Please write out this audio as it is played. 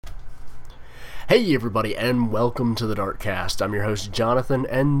Hey everybody, and welcome to the Darkcast. I'm your host Jonathan,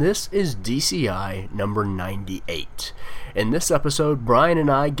 and this is DCI number 98. In this episode, Brian and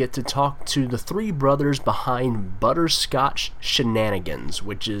I get to talk to the three brothers behind Butterscotch Shenanigans,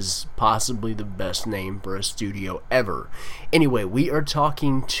 which is possibly the best name for a studio ever. Anyway, we are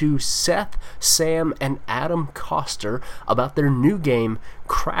talking to Seth, Sam, and Adam Coster about their new game,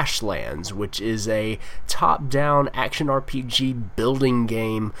 Crashlands, which is a top-down action RPG building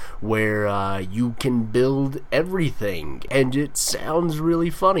game where you can build everything, and it sounds really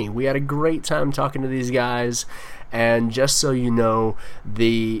funny. We had a great time talking to these guys, and just so you know,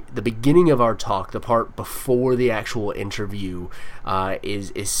 the beginning of our talk, the part before the actual interview,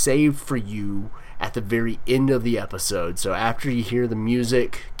 is saved for you at the very end of the episode. So after you hear the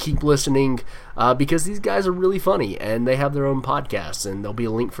music, keep listening, because these guys are really funny, and they have their own podcasts, and there'll be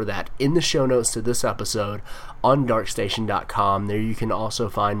a link for that in the show notes to this episode on darkstation.com. There you can also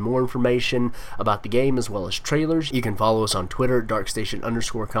find more information about the game as well as trailers. You can follow us on Twitter at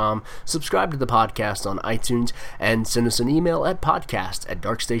darkstation_com, subscribe to the podcast on iTunes, and send us an email at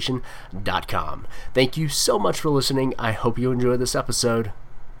podcast@darkstation.com. Thank you so much for listening. I hope you enjoy this episode.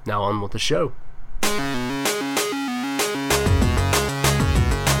 Now on with the show.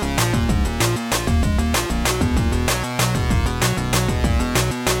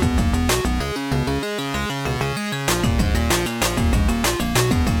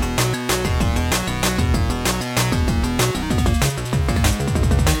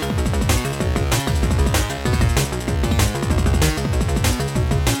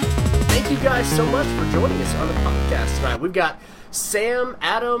 So much for joining us on the podcast tonight. We've got Sam,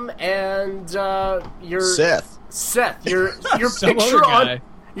 Adam, and your Seth. Your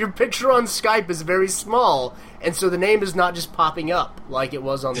picture on Skype is very small, and so the name is not just popping up like it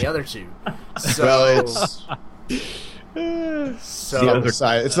was on the other two. So, well, it's so the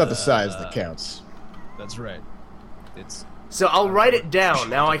size. It's not the size that counts. That's right. So I'll write it down.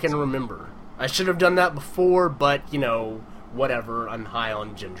 Now I can remember. I should have done that before, but whatever. I'm high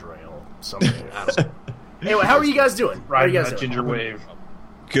on ginger ale. Something. I don't know. Anyway, how are you guys doing? Riding that ginger wave.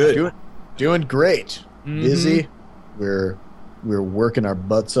 Good. Doing great. Mm-hmm. Busy. We're working our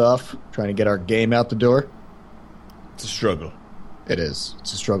butts off, trying to get our game out the door. It's a struggle. It is.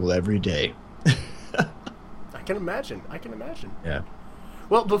 It's a struggle every day. I can imagine. Yeah.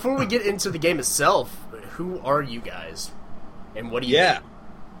 Well, before we get into the game itself, who are you guys? And what do you do?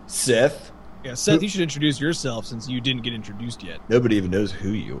 Seth. Yeah, Seth, you should introduce yourself since you didn't get introduced yet. Nobody even knows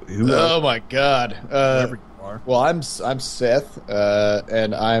who Oh my God. Whoever you are. Well, I'm Seth,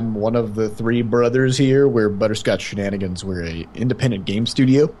 and I'm one of the three brothers here. We're Butterscotch Shenanigans. We're an independent game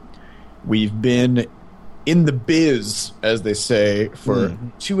studio. We've been in the biz, as they say, for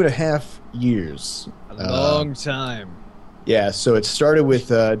 2.5 years. A long time. Yeah, so it started with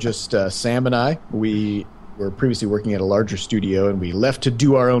just Sam and I. We were previously working at a larger studio, and we left to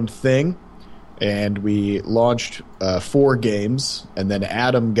do our own thing. And we launched 4 games, and then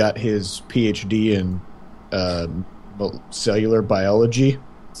Adam got his PhD in cellular biology.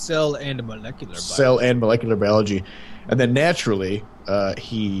 Cell and molecular biology. And then naturally,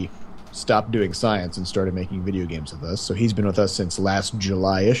 he stopped doing science and started making video games with us. So he's been with us since last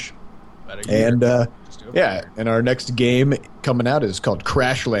July-ish. And and our next game coming out is called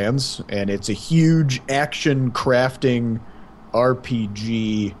Crashlands, and it's a huge action crafting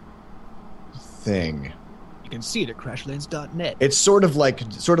RPG thing. You can see it at crashlands.net. It's sort of like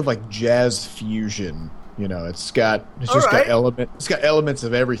jazz fusion. It's got elements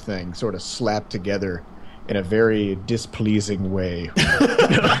of everything sort of slapped together in a very displeasing way.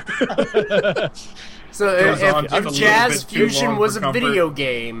 So if jazz fusion was a video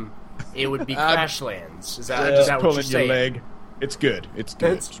game, it would be Crashlands. Is that what you're saying? Your leg. It's good. It's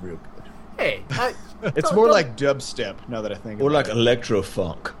real good. Hey, it's more like dubstep now that I think. Or like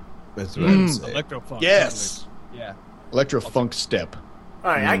electro-funk. That's what I'd say. Electro-funk. Yes. Yeah. Electro-funk step.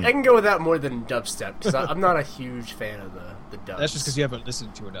 All right, I can go with that more than dubstep because I'm not a huge fan of the dubs. That's just because you haven't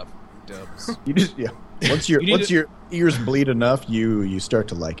listened to enough dubs. Once your ears bleed enough, you start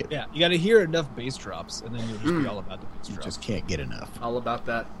to like it. Yeah, you got to hear enough bass drops, and then you'll just be all about the bass drops. You just can't get enough. All about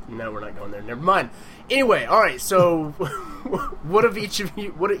that. No, we're not going there. Never mind. Anyway, all right. So, what do each of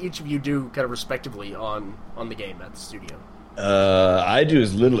you do, kind of respectively, on the game at the studio? I do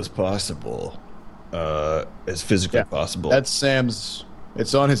as little as possible, as physically possible. That's Sam's.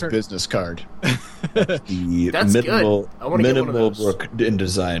 It's on his business card. That's minimal, good. I want to get one of those. work in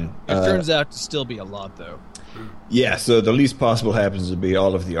design. It turns out to still be a lot, though. Yeah, so the least possible happens to be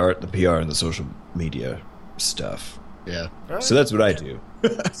all of the art, the PR, and the social media stuff. Yeah. So that's what I do.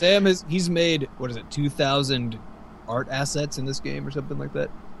 Sam he's made 2,000 art assets in this game or something like that.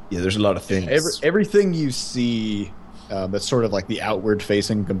 Yeah, there's a lot of things. Everything you see that's sort of like the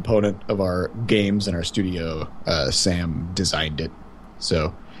outward-facing component of our games and our studio, Sam designed it.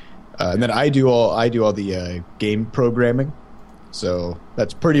 So, and then I do all the game programming. So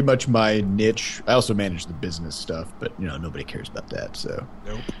that's pretty much my niche. I also manage the business stuff, but nobody cares about that. So,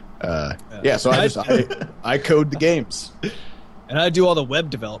 Nope. So I code the games, and I do all the web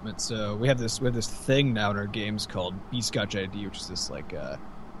development. So we have this thing now in our games called B-Scotch ID, which is this like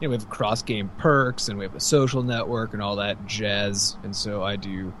we have cross game perks, and we have a social network and all that jazz. And so I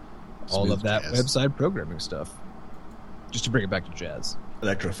do all of that website programming stuff, just to bring it back to jazz,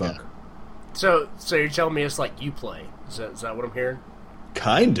 Electrofunk. Yeah. So you're telling me it's like Uplay? Is that what I'm hearing?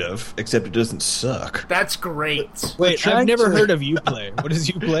 Kind of, except it doesn't suck. That's great. Wait, I've never heard of Uplay. What is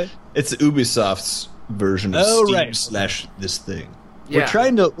Uplay? It's Ubisoft's version of Steam / this thing. Yeah.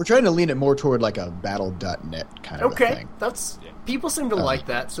 We're trying to lean it more toward like a battle.net kind of a thing. That's people seem to like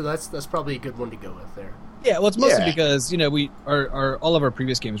that, so that's probably a good one to go with there. Yeah, well, it's mostly because we are all of our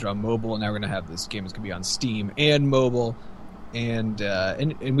previous games are on mobile, and now we're going to have this game that's going to be on Steam and mobile, and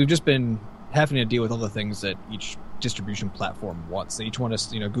we've just been having to deal with all the things that each distribution platform wants. They each want us,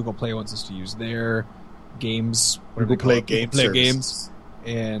 Google Play wants us to use their games, Google Play games,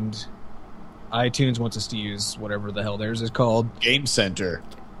 and iTunes wants us to use whatever the hell theirs is called, Game Center,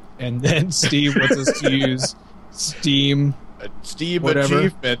 and then Steve wants us to use Steam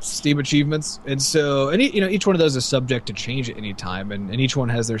Achievements, and so each one of those is subject to change at any time, and each one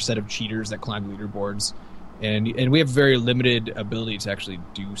has their set of cheaters that climb leaderboards, and we have very limited ability to actually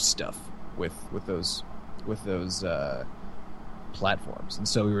do stuff with those platforms, and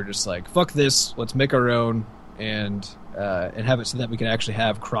so we were just like, fuck this, let's make our own and have it so that we can actually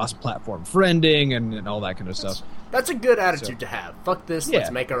have cross-platform friending and all that kind of stuff. That's a good attitude to have. Fuck this,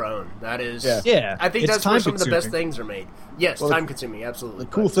 let's make our own. That is, I think that's where some of the best things are made. Yes, time-consuming, absolutely.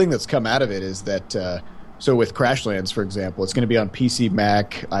 The cool thing that's come out of it is that, so with Crashlands, for example, it's going to be on PC,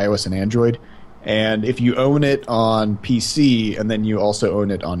 Mac, iOS, and Android. And if you own it on PC and then you also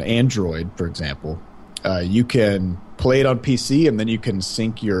own it on Android, for example, you can play it on PC and then you can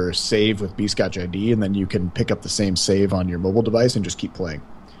sync your save with B-Scotch ID and then you can pick up the same save on your mobile device and just keep playing.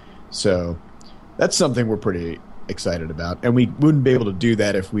 So that's something we're pretty excited about. And we wouldn't be able to do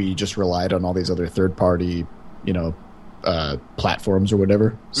that if we just relied on all these other third-party, platforms or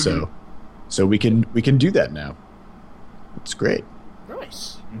whatever. Mm-hmm. So we can do that now. It's great.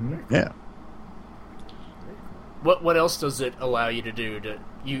 Nice. Mm-hmm. Yeah. What else does it allow you to do?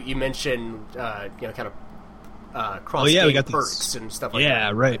 You mentioned cross-game perks and stuff like that.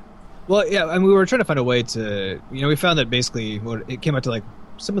 Yeah, right. Well, yeah, I mean, we were trying to find a way to, we found that basically it came out to like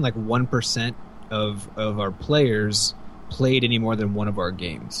something like 1% of our players played any more than one of our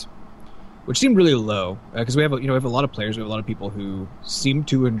games, which seemed really low because we have a lot of players, we have a lot of people who seem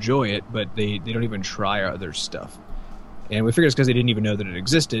to enjoy it, but they don't even try our other stuff. And we figured it's because they didn't even know that it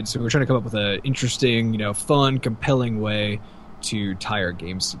existed. So we were trying to come up with an interesting, fun, compelling way to tie our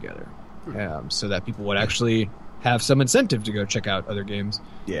games together, so that people would actually have some incentive to go check out other games.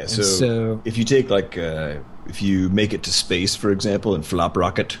 Yeah. So if you take if you make it to space, for example, in Flop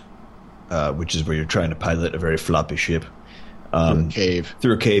Rocket, which is where you're trying to pilot a very floppy ship through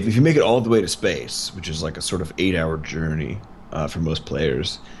a cave. If you make it all the way to space, which is like a sort of 8-hour journey for most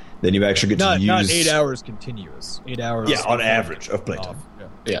players. Then you actually get to use... Not 8 hours continuous. 8 hours... Yeah, on average of playtime.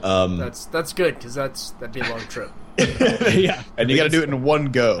 Yeah. That's good, because that'd be a long trip. Yeah. And you got to do it in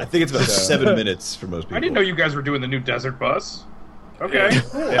one go. I think it's about 7 minutes for most people. I didn't know you guys were doing the new desert bus. Okay,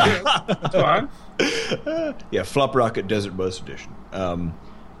 cool. Yeah. That's fine. Yeah, Flop Rocket Desert Bus Edition. But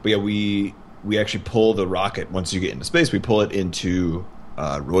yeah, we actually pull the rocket, once you get into space, we pull it into...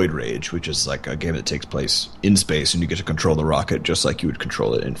 Roid Rage, which is like a game that takes place in space, and you get to control the rocket just like you would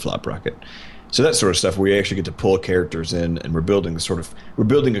control it in Flop Rocket. So that sort of stuff, where we actually get to pull characters in, and we're building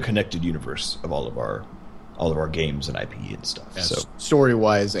a connected universe of all of our games and IP and stuff. Yeah, so story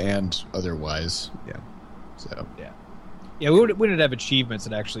wise and otherwise, yeah. So yeah, we didn't have achievements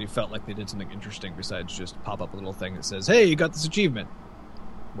that actually felt like they did something interesting besides just pop up a little thing that says, "Hey, you got this achievement,"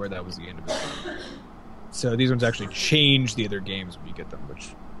 where that was the end of it. So these ones actually change the other games when you get them, which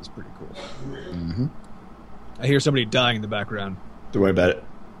is pretty cool. Mm-hmm. I hear somebody dying in the background. Don't worry about it.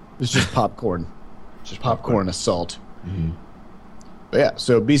 It's just popcorn. Just popcorn assault. Mm-hmm. But yeah,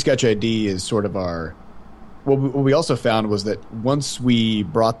 so B-Scotch ID is sort of our... What we also found was that once we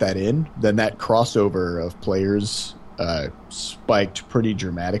brought that in, then that crossover of players spiked pretty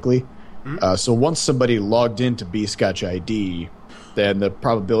dramatically. Mm-hmm. So once somebody logged into B-Scotch ID... then the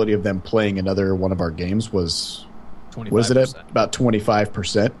probability of them playing another one of our games was 25%. Was it at about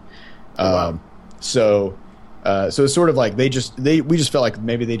 25%? Wow. So So it's sort of like we just felt like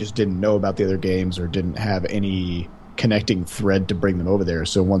maybe they just didn't know about the other games or didn't have any connecting thread to bring them over there.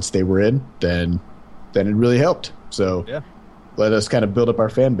 So once they were in, then it really helped. So let us kind of build up our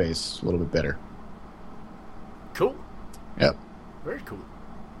fan base a little bit better. Cool. Yep. Very cool.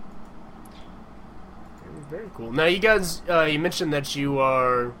 Very cool. Now, you guys, you mentioned that you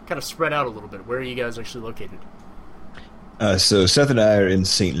are kind of spread out a little bit. Where are you guys actually located? So Seth and I are in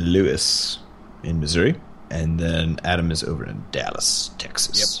St. Louis, in Missouri, and then Adam is over in Dallas,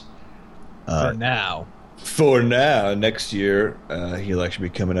 Texas. Yep. For now. Next year, he'll actually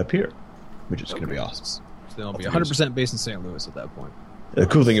be coming up here, which is going to be awesome. So then I'll be 100% based in St. Louis at that point. The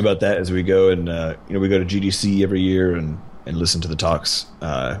cool thing about that is we go and we go to GDC every year and listen to the talks.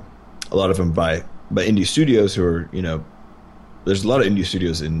 A lot of them by indie studios who are, there's a lot of indie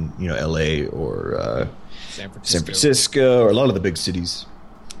studios in LA or San Francisco or a lot of the big cities.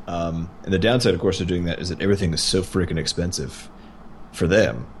 And the downside, of course, of doing that is that everything is so freaking expensive for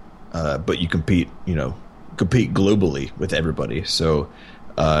them. But you compete globally with everybody. So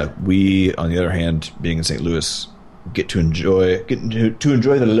we, on the other hand, being in St. Louis, get to enjoy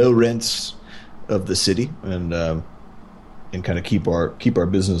the low rents of the city and kind of keep our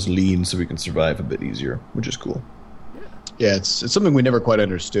business lean so we can survive a bit easier, which is cool. Yeah, it's something we never quite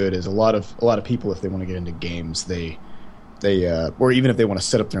understood. Is a lot of people, if they want to get into games, they or even if they want to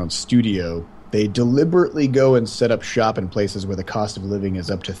set up their own studio, they deliberately go and set up shop in places where the cost of living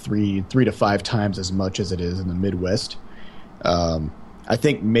is up to three to 5 times as much as it is in the Midwest. I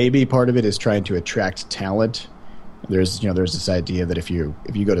think maybe part of it is trying to attract talent. There's this idea that if you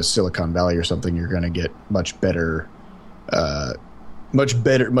go to Silicon Valley or something, you're going to get much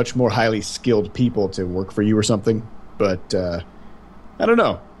more highly skilled people to work for you or something. But I don't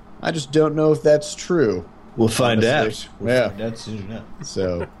know. I just don't know if that's true. We'll find out. We'll find out soon enough.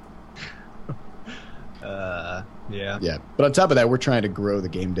 So, yeah. But on top of that, we're trying to grow the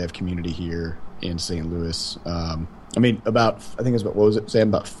game dev community here in St. Louis. I think it was about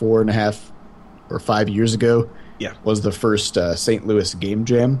 4.5 or 5 years ago. Yeah, was the first St. Louis Game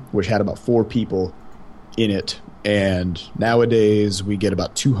Jam, which had about 4 people in it, and nowadays we get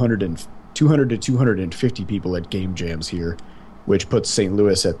about 200 to 250 people at game jams here, which puts St.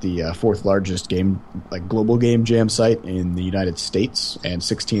 Louis at the 4th largest global game jam site in the United States and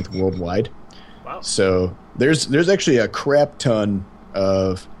 16th worldwide. Wow! So there's actually a crap ton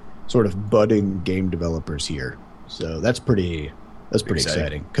of sort of budding game developers here. So that's pretty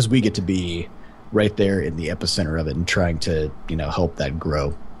exciting because we get to be right there in the epicenter of it and trying to, help that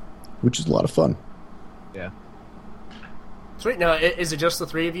grow, which is a lot of fun. Yeah. Sweet. Now, is it just the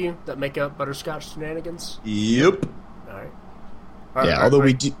 3 of you that make up Butterscotch Shenanigans? Yep. All right. Although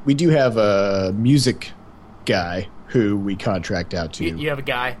we do have a music guy who we contract out to. You have a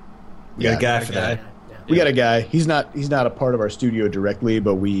guy? We got a guy for that. Yeah. We got a guy. He's not a part of our studio directly,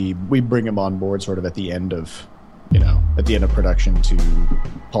 but we bring him on board sort of at the end of production to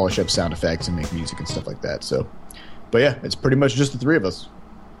polish up sound effects and make music and stuff like that. So, but yeah, it's pretty much just the 3 of us.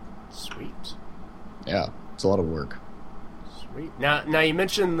 Sweet. Yeah, it's a lot of work. Sweet. Now you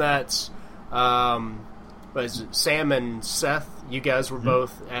mentioned that Sam and Seth, you guys were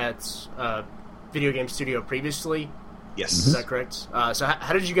both at Video Game Studio previously. Yes. Is that correct? So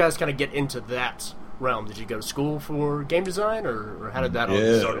how did you guys kind of get into that realm? Did you go to school for game design, or how did that all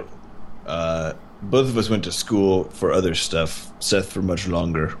get started? Both of us went to school for other stuff. Seth for much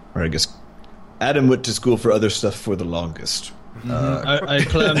longer, or I guess Adam went to school for other stuff for the longest. I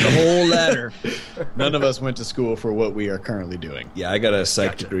climbed the whole ladder. None of us went to school for what we are currently doing. Yeah, I got a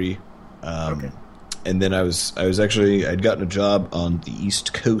psych degree. And then I'd gotten a job on the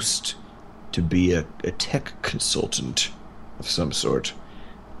East Coast to be a tech consultant of some sort.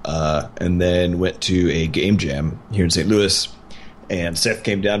 And then went to a game jam here in St. Louis. And Seth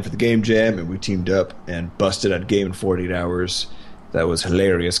came down for the game jam, and we teamed up and busted out a game in 48 hours. That was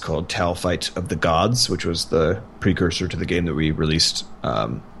hilarious, called Tau Fight of the Gods, which was the precursor to the game that we released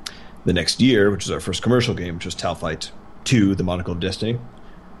the next year, which was our first commercial game, which was Tau Fight 2, The Monocle of Destiny.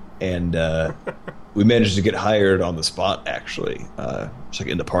 And we managed to get hired on the spot, actually, just like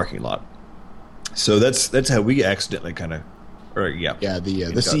in the parking lot. So that's how we accidentally kind of...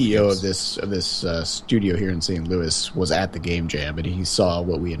 The CEO of this studio here in St. Louis was at the game jam, and he saw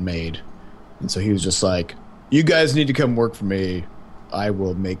what we had made, and so he was just like, "You guys need to come work for me. I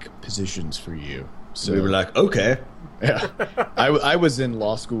will make positions for you." So we were like, "Okay." Yeah, I was in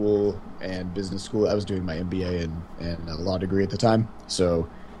law school and business school. I was doing my MBA and a law degree at the time, so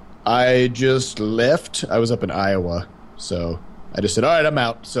I just left. I was up in Iowa, so I just said, "All right, I'm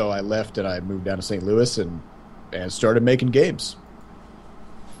out." So I left and I moved down to St. Louis and started making games.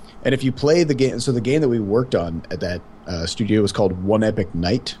 And if you play the game, so the game that we worked on at that studio was called One Epic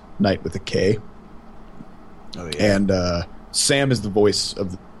Night, Night with a K. Oh yeah. And Sam is the voice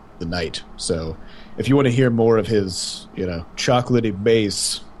of the Knight. So if you want to hear more of his, chocolatey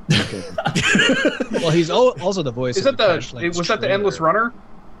bass. Well, he's also the voice. Was of that the Endless Runner?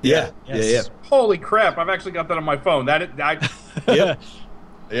 Yeah. Yes. Yeah. Holy crap! I've actually got that on my phone. Yep.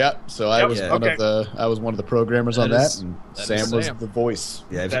 Yeah, so I was one of the programmers on that, and Sam was the voice.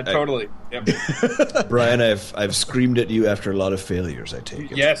 Yeah, totally. Yep. Brian, I've screamed at you after a lot of failures. I take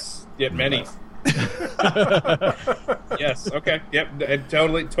it. Yes, many. Yes. Okay. Yep. It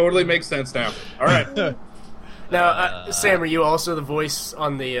totally makes sense now. All right. Now, Sam, are you also the voice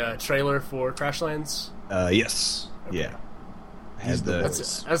on the trailer for Crashlands? Yes. Okay. Yeah.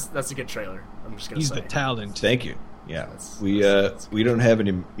 That's a good trailer. I'm just gonna say. He's the talent. Thank you. Yeah, we don't have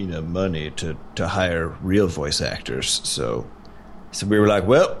any money to hire real voice actors, so we were like,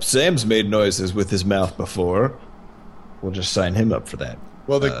 well, Sam's made noises with his mouth before. We'll just sign him up for that.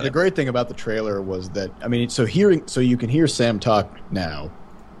 Well, the great thing about the trailer was that so you can hear Sam talk now,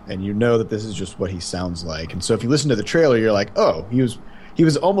 and you know that this is just what he sounds like. And so if you listen to the trailer, you're like, oh, he was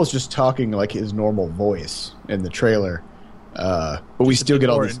almost just talking like his normal voice in the trailer. But we still get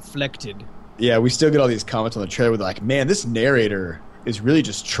all these inflected. Yeah, we still get all these comments on the trailer with like, man, this narrator is really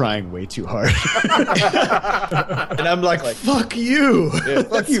just trying way too hard. And I'm like, fuck you. Yeah,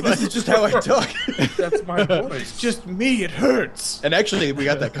 fuck you. This is just how I talk. That's my voice. It's just me. It hurts. And actually, we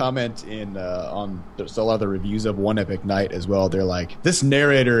got that comment on there's a lot of the reviews of One Epic Night as well. They're like, this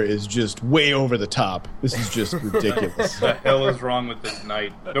narrator is just way over the top. This is just ridiculous. What the hell is wrong with this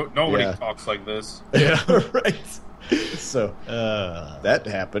night? Nobody talks like this. Yeah, right. So that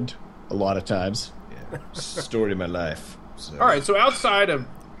happened a lot of times. Yeah. Story of my life. So. All right, so outside of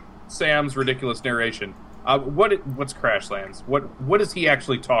Sam's ridiculous narration, what's Crashlands? What is he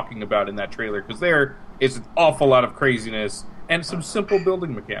actually talking about in that trailer? Because there is an awful lot of craziness and some simple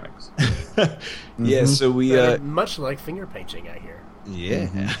building mechanics. Yeah, so we much like finger painting, I hear.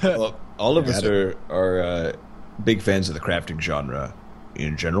 Yeah, well, all of us are big fans of the crafting genre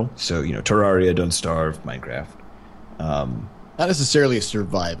in general. So Terraria, Don't Starve, Minecraft. Not necessarily a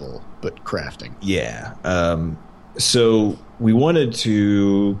survival, but crafting. Yeah. So we wanted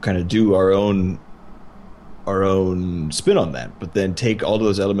to kind of do our own spin on that, but then take all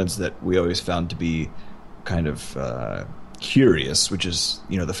those elements that we always found to be kind of curious, which is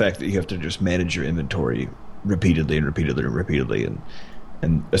the fact that you have to just manage your inventory repeatedly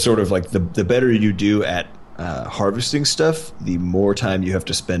and sort of like the better you do at harvesting stuff, the more time you have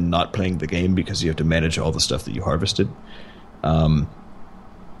to spend not playing the game because you have to manage all the stuff that you harvested.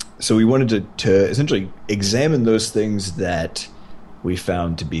 So we wanted to essentially examine those things that we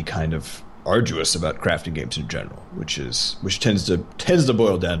found to be kind of arduous about crafting games in general, which tends to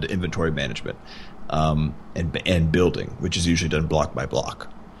boil down to inventory management and building, which is usually done block by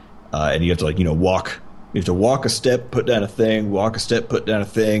block. And you have to walk a step, put down a thing, walk a step, put down a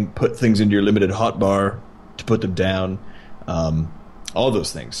thing, put things into your limited hotbar to put them down, all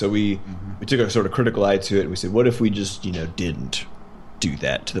those things. So we took a sort of critical eye to it, and we said, what if we just didn't do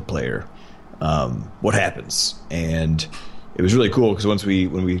that to the player? What happens? And it was really cool because when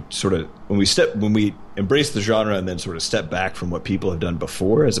we embraced the genre and then sort of step back from what people have done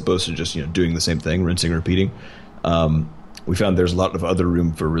before, as opposed to just doing the same thing, rinsing and repeating, we found there's a lot of other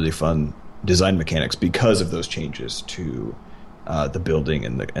room for really fun design mechanics because of those changes to the building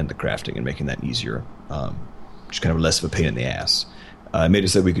and the crafting and making that easier, just kind of less of a pain in the ass. It made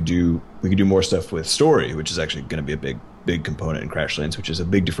us that we could do more stuff with story, which is actually going to be a big component in Crashlands, which is a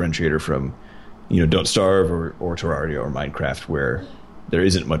big differentiator from Don't Starve or Terraria or Minecraft, where there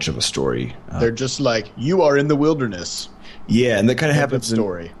isn't much of a story. They're just like, you are in the wilderness. Yeah, and that kind of happens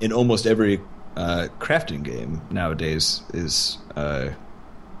in almost every crafting game nowadays. Is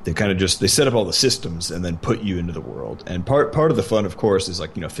they kind of they set up all the systems and then put you into the world. And part of the fun, of course, is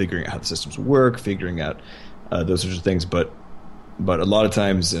figuring out how the systems work, figuring out those sorts of things. But a lot of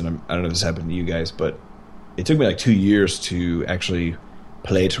times, and I don't know if this happened to you guys, but it took me like 2 years to actually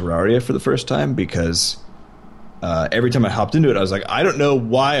play Terraria for the first time because every time I hopped into it, I was like, I don't know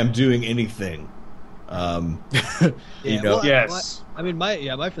why I'm doing anything. Yes. I mean,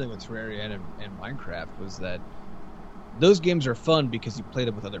 my feeling with Terraria and Minecraft was that those games are fun because you play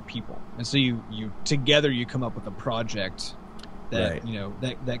them with other people, and so you together you come up with a project that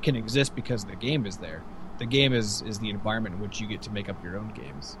that can exist because the game is there. The game is the environment in which you get to make up your own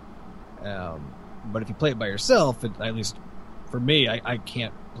games. But if you play it by yourself, at least for me, I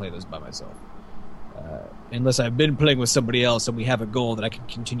can't play those by myself. unless I've been playing with somebody else and we have a goal that I can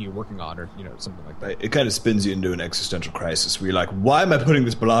continue working on, or something like that. It kind of spins you into an existential crisis where you're like, why am I putting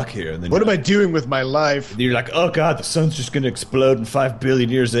this block here? And then what am I doing with my life? And you're like, oh god, the sun's just going to explode in 5 billion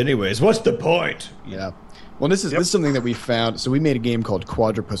years anyways. What's the point? Yeah. Well, this is something that we found. So we made a game called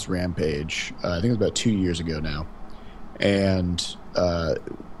Quadrupus Rampage. I think it was about 2 years ago now, and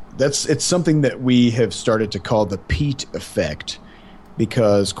it's something that we have started to call the Pete effect,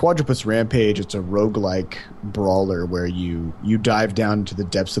 because Quadrupus Rampage, it's a roguelike brawler where you dive down into the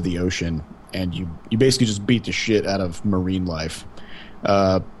depths of the ocean and you basically just beat the shit out of marine life.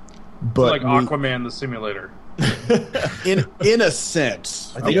 But like Aquaman the Simulator. in a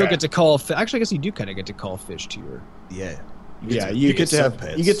sense, You don't get to call. Actually, I guess you do kind of get to call fish to your. You get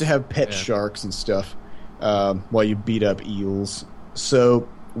to have pet sharks and stuff while you beat up eels. So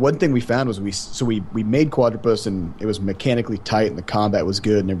one thing we found was we made Quadrupus, and it was mechanically tight and the combat was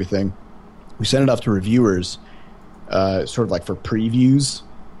good and everything. We sent it off to reviewers, sort of like for previews,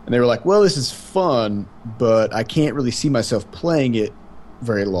 and they were like, "Well, this is fun, but I can't really see myself playing it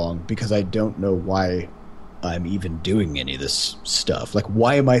very long because I don't know why I'm even doing any of this stuff. Like,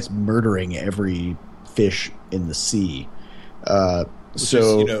 why am I murdering every fish in the sea?" It's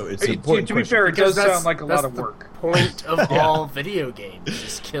important. To be fair, it does sound like a lot of work. The point of all video games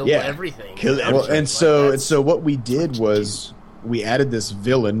is kill everything. Kill everything. Well, and so what we did was we added this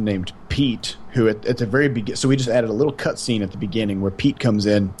villain named Pete, who at the very beginning. So we just added a little cutscene at the beginning where Pete comes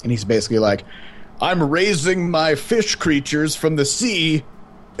in and he's basically like, "I'm raising my fish creatures from the sea,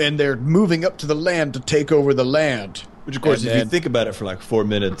 and they're moving up to the land to take over the land." Which, of course, if you think about it for like 4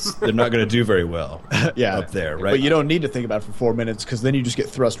 minutes, they're not going to do very well up there, right? But you don't need to think about it for 4 minutes, because then you just get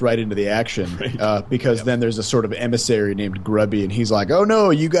thrust right into the action. Right. Because then there's a sort of emissary named Grubby, and he's like, "Oh no,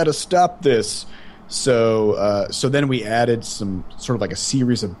 you got to stop this." So then we added some sort of like a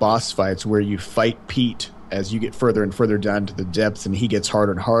series of boss fights where you fight Pete as you get further and further down to the depths, and he gets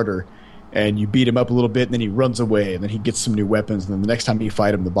harder and harder. And you beat him up a little bit, and then he runs away, and then he gets some new weapons, and then the next time you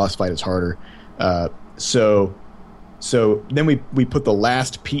fight him, the boss fight is harder. So then we put the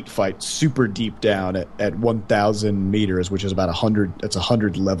last Pete fight super deep down at 1,000 meters, which is about 100. That's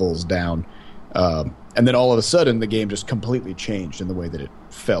 100 levels down, and then all of a sudden the game just completely changed in the way that it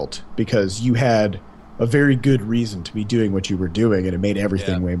felt, because you had a very good reason to be doing what you were doing, and it made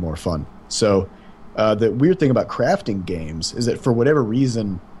everything way more fun. So the weird thing about crafting games is that for whatever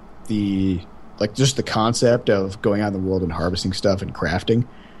reason, just the concept of going out in the world and harvesting stuff and crafting,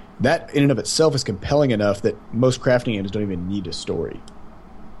 that in and of itself is compelling enough that most crafting games don't even need a story.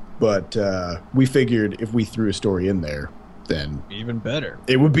 But we figured if we threw a story in there, then even better.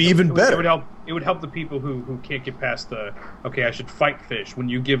 It would be even better. It would help the people who can't get past the I should fight fish. When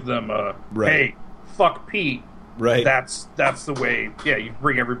you give them hey, fuck Pete. Right. That's the way. Yeah, you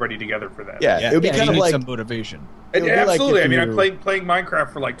bring everybody together for that. Yeah, it would be kind of like some motivation. Absolutely. Like I'm playing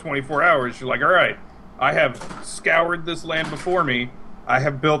Minecraft for like 24 hours. You're like, all right, I have scoured this land before me. I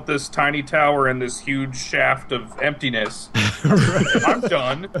have built this tiny tower and this huge shaft of emptiness. I'm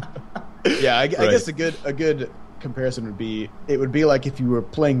done. Yeah, I guess a good comparison would be like if you were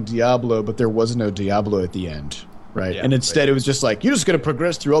playing Diablo, but there was no Diablo at the end, right? Yeah, and instead it was just like, you're just going to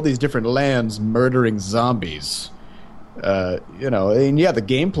progress through all these different lands murdering zombies. The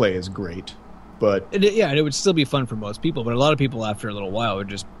gameplay is great, but it would still be fun for most people, but a lot of people after a little while would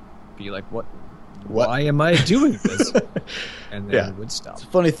just be like, what? Why am I doing this? And then it would stop. It's a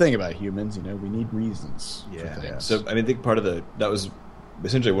funny thing about humans, we need reasons for things. So I think part of that was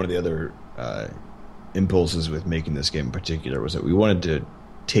essentially one of the other impulses with making this game in particular, was that we wanted to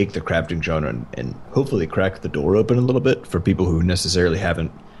take the crafting genre and hopefully crack the door open a little bit for people who necessarily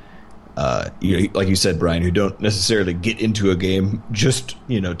haven't, like you said, Brian, who don't necessarily get into a game just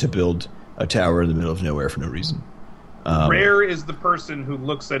to build a tower in the middle of nowhere for no reason. Rare is the person who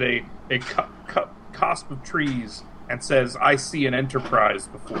looks at a cusp of trees and says, "I see an enterprise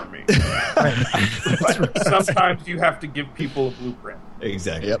before me." But sometimes you have to give people a blueprint.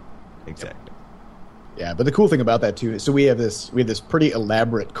 Exactly. Yep. Exactly. Yeah, but the cool thing about that too, so we have this pretty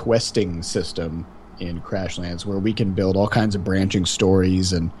elaborate questing system in Crashlands where we can build all kinds of branching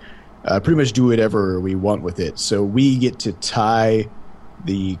stories and pretty much do whatever we want with it. So we get to tie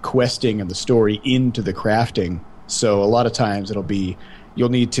the questing and the story into the crafting. So a lot of times it'll be, you'll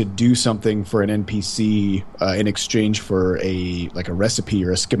need to do something for an NPC in exchange for a recipe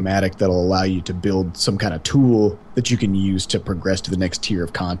or a schematic that'll allow you to build some kind of tool that you can use to progress to the next tier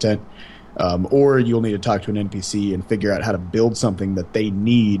of content. Or you'll need to talk to an NPC and figure out how to build something that they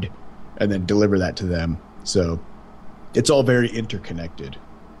need and then deliver that to them. So it's all very interconnected.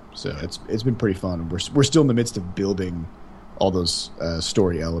 So it's been pretty fun. We're still in the midst of building all those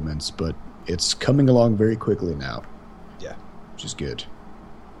story elements, but it's coming along very quickly now. Yeah. Which is good.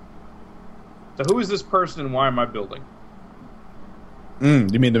 So who is this person and why am I building?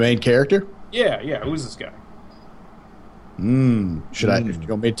 You mean the main character? Yeah. Who's this guy? Should I? You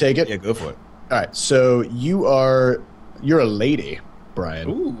want me to take it? Yeah, go for it. All right. So you're a lady, Brian.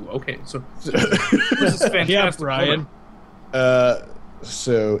 Ooh, okay. So who's this fantastic Yeah, Brian. woman?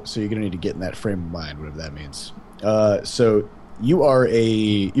 So you're gonna need to get in that frame of mind, whatever that means. So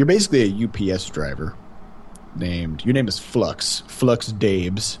you're basically a UPS driver your name is Flux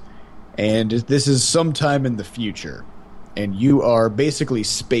Dabes, and this is sometime in the future, and you are basically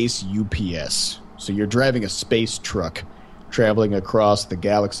space UPS. So you're driving a space truck, traveling across the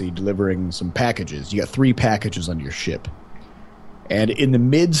galaxy, delivering some packages. You got 3 packages on your ship, and in the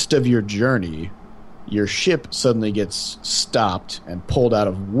midst of your journey, your ship suddenly gets stopped and pulled out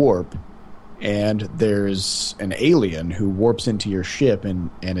of warp, and there's an alien who warps into your ship and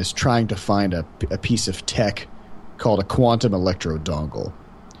is trying to find a piece of tech called a quantum electro dongle.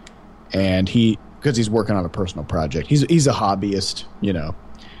 And because he's working on a personal project, he's a hobbyist,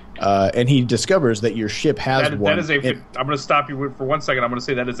 and he discovers that your ship has one. I'm going to stop you for 1 second. I'm going to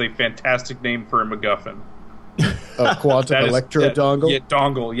say that is a fantastic name for a MacGuffin. A quantum electro dongle? Yeah,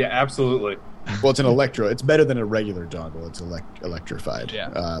 dongle. Yeah, absolutely. Well, it's an electro. It's better than a regular dongle. It's electrified.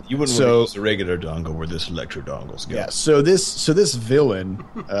 Yeah. You wouldn't want to use a regular dongle where this electro dongles go. Yeah. So this villain,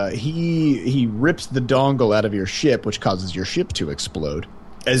 he rips the dongle out of your ship, which causes your ship to explode.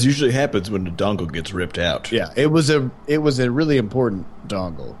 As usually happens when the dongle gets ripped out. Yeah. It was a really important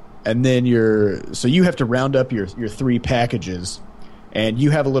dongle, and then you have to round up your 3 packages, and you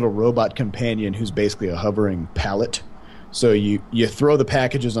have a little robot companion who's basically a hovering pallet. So you throw the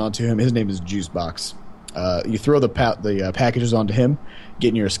packages onto him. His name is Juicebox. You throw the packages onto him, get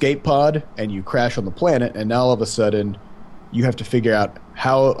in your escape pod, and you crash on the planet. And now all of a sudden, you have to figure out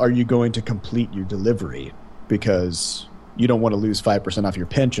how are you going to complete your delivery, because you don't want to lose 5% off your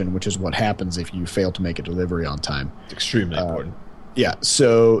pension, which is what happens if you fail to make a delivery on time. It's extremely important. Yeah.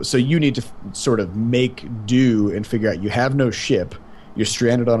 So you need to sort of make do and figure out. You have no ship. You're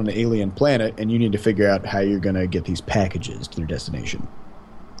stranded on an alien planet, and you need to figure out how you're going to get these packages to their destination.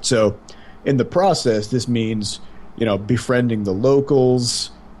 So in the process, this means, befriending the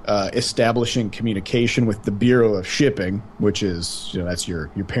locals, establishing communication with the Bureau of Shipping, which is, that's your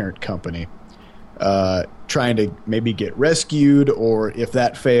parent company, trying to maybe get rescued, or if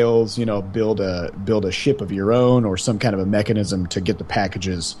that fails, build a ship of your own or some kind of a mechanism to get the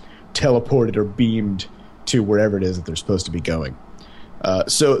packages teleported or beamed to wherever it is that they're supposed to be going.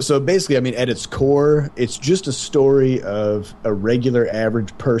 So basically, I mean, at its core, it's just a story of a regular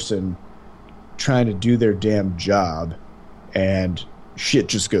average person trying to do their damn job, and shit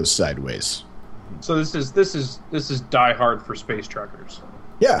just goes sideways. So this is Die Hard for space truckers.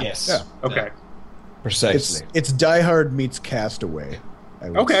 Yeah. Yes. Yeah. Okay. Precisely. It's Die Hard meets Castaway,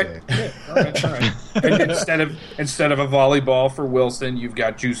 I would Okay. say. Yeah. All right. And instead of a volleyball for Wilson, you've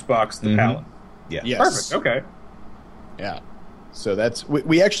got Juicebox the pallet. Yeah. Yes. Perfect. Okay. Yeah. So that's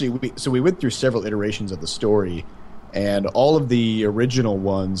we went through several iterations of the story, and all of the original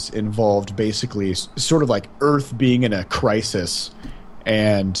ones involved basically sort of like Earth being in a crisis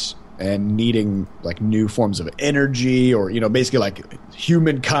and needing like new forms of energy, or basically like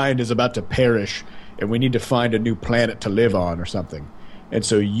humankind is about to perish and we need to find a new planet to live on or something. And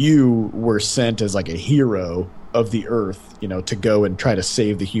so you were sent as like a hero of the Earth, to go and try to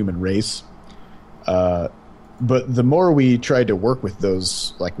save the human race. But the more we tried to work with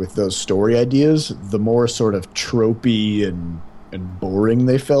those story ideas, the more sort of tropey and boring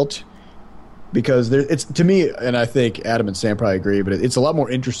they felt. Because it's, to me, and I think Adam and Sam probably agree, but it's a lot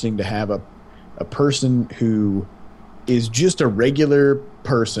more interesting to have a person who is just a regular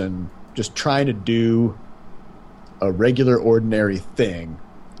person, just trying to do a regular, ordinary thing,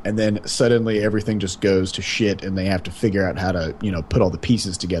 and then suddenly everything just goes to shit, and they have to figure out how to, put all the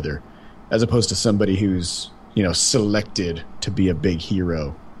pieces together, as opposed to somebody who's selected to be a big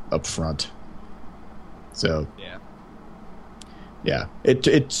hero up front. So yeah,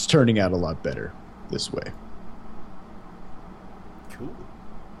 it's turning out a lot better this way. Cool.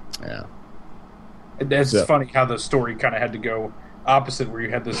 Yeah. And it's funny how the story kind of had to go opposite, where you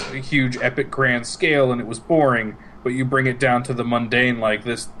had this huge epic grand scale and it was boring, but you bring it down to the mundane, like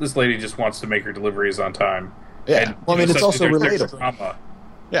this lady just wants to make her deliveries on time. Yeah. And, well, I mean, it's also there's relatable. drama.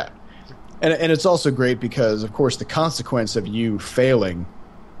 Yeah. And it's also great because, of course, the consequence of you failing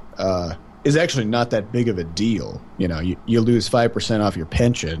is actually not that big of a deal. You lose 5% off your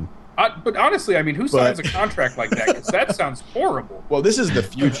pension. But honestly, I mean, who signs a contract like that? Because that sounds horrible. Well, this is the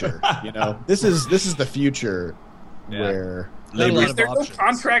future. This is the future, where Is there no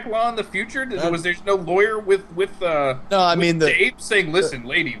contract law in the future? Was there no lawyer with Dave saying, "Listen,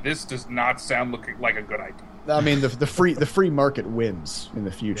 lady, this does not sound like a good idea." I mean, the free market wins in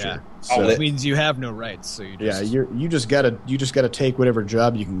the future. Yeah. So it means you have no rights. So you just gotta take whatever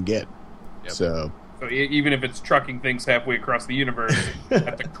job you can get. Yep. So even if it's trucking things halfway across the universe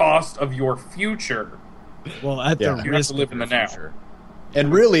at the cost of your future, you have to live in the now.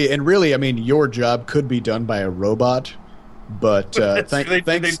 And really, I mean, your job could be done by a robot. But they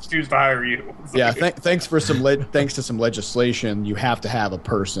choose to hire you. Yeah, thanks to some legislation, you have to have a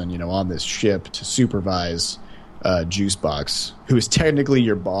person, on this ship to supervise Juicebox, who is technically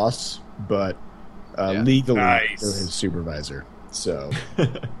your boss, but legally they're his supervisor. So,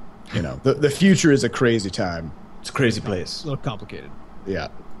 the future is a crazy time. It's a crazy place. A little complicated. Yeah.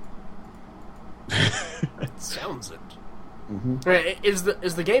 Sounds it. Mm-hmm. Is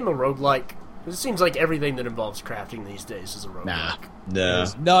the game a roguelike? It seems like everything that involves crafting these days is a roguelike. No.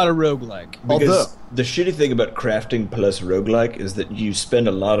 It's not a roguelike. Because the shitty thing about crafting plus roguelike is that you spend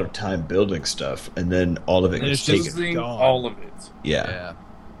a lot of time building stuff, and then all of it gets taken. All of it. Yeah.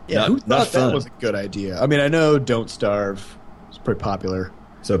 Who thought that was a good idea? I mean, I know Don't Starve is pretty popular.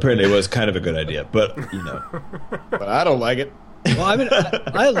 So apparently it was kind of a good idea, but, But I don't like it. Well, I mean,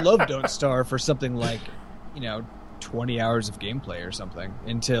 I love Don't Starve for something like, 20 hours of gameplay or something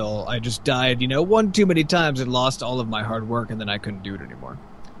until I just died, one too many times and lost all of my hard work, and then I couldn't do it anymore.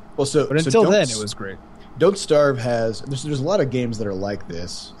 But until then, it was great. Don't Starve there's a lot of games that are like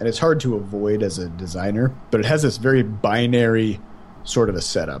this, and it's hard to avoid as a designer, but it has this very binary sort of a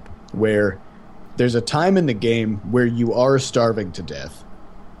setup where there's a time in the game where you are starving to death,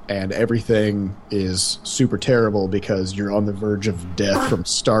 and everything is super terrible because you're on the verge of death from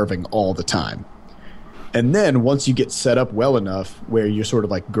starving all the time. And then once you get set up well enough where you're sort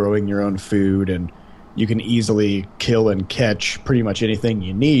of like growing your own food and you can easily kill and catch pretty much anything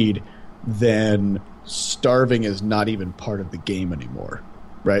you need, then starving is not even part of the game anymore,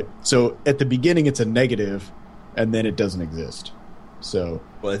 right? So at the beginning it's a negative, and then it doesn't exist. So,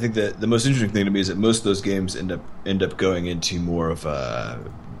 well, I think that the most interesting thing to me is that most of those games end up going into more of a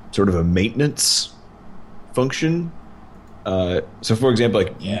sort of a maintenance function. So, for example,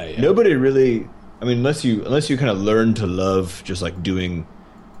 nobody really. I mean, unless you kind of learn to love just like doing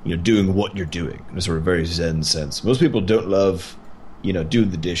what you're doing in a sort of very Zen sense. Most people don't love,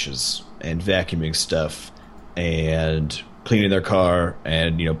 doing the dishes and vacuuming stuff and cleaning their car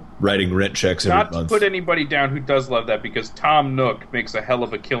and, writing rent checks every month. Not to put anybody down who does love that, because Tom Nook makes a hell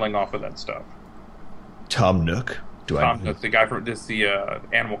of a killing off of that stuff. Tom Nook? Tom Nook, the guy from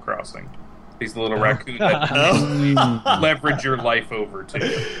Animal Crossing. He's the little raccoon that leverage your life over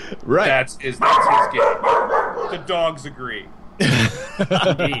to. Right. That's his game. The dogs agree.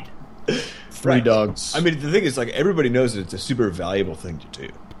 Indeed. Free dogs. I mean, the thing is, like, everybody knows that it's a super valuable thing to do,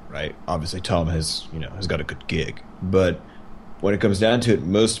 right? Obviously, Tom has got a good gig. But when it comes down to it,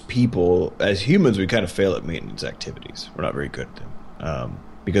 most people, as humans, we kind of fail at maintenance activities. We're not very good at them.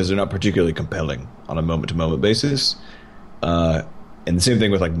 Because they're not particularly compelling on a moment-to-moment basis. And the same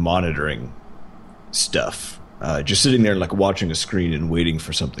thing with, like, monitoring stuff. Just sitting there like watching a screen and waiting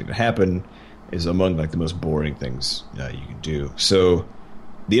for something to happen is among like the most boring things you can do. So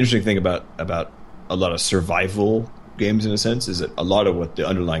the interesting thing about a lot of survival games in a sense is that a lot of what the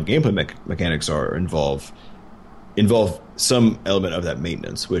underlying gameplay mechanics are involve some element of that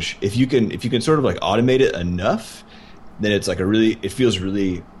maintenance, which if you can sort of like automate it enough, then it's like it feels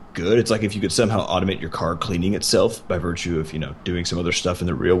really good. It's like if you could somehow automate your car cleaning itself by virtue of doing some other stuff in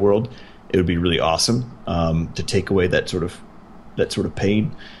the real world, it would be really awesome to take away that sort of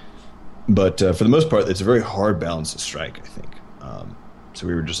pain. But for the most part, it's a very hard balance to strike, I think. So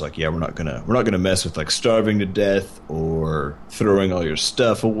we were just like, we're not gonna mess with like starving to death or throwing all your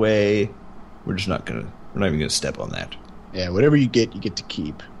stuff away. We're not even gonna step on that. Yeah, whatever you get to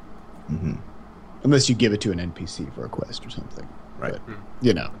keep. Mm-hmm. Unless you give it to an NPC for a quest or something, right? But,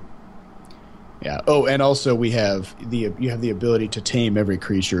 yeah. Oh, and also you have the ability to tame every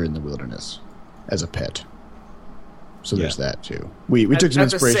creature in the wilderness as a pet. So there's that too. We took some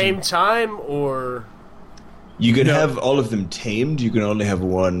inspiration. At the same time, or you can have all of them tamed. You can only have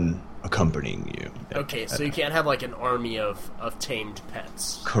one accompanying you. Okay, so you can't have like an army of tamed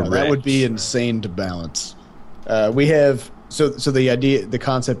pets. Correct. That would be insane to balance. We have so the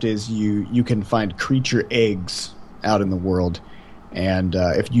concept is you can find creature eggs out in the world. And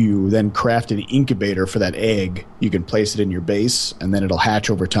if you then craft an incubator for that egg, you can place it in your base, and then it'll hatch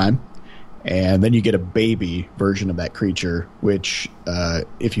over time. And then you get a baby version of that creature, which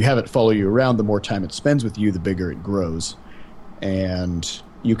if you have it follow you around, the more time it spends with you, the bigger it grows. And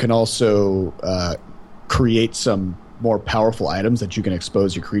you can also create some more powerful items that you can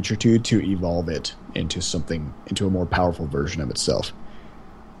expose your creature to evolve it into a more powerful version of itself.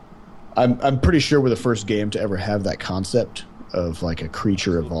 I'm pretty sure we're the first game to ever have that concept of like a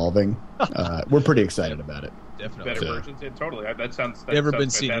creature evolving. We're pretty excited about it. Definitely. Better versions, yeah, totally. That sounds. That Never sounds been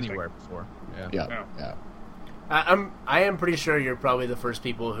seen fantastic. anywhere before. Yeah. I am pretty sure you're probably the first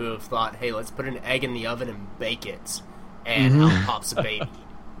people who have thought, hey, let's put an egg in the oven and bake it, and out pops a baby.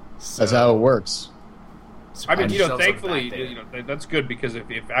 So, That's how it works. I mean, surprise you know, yourselves on the thankfully, fact that- you know, that's good because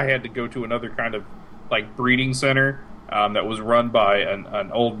if I had to go to another kind of like breeding center that was run by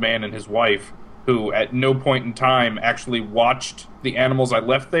an old man and his wife who at no point in time actually watched the animals I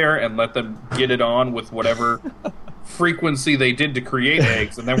left there and let them get it on with whatever frequency they did to create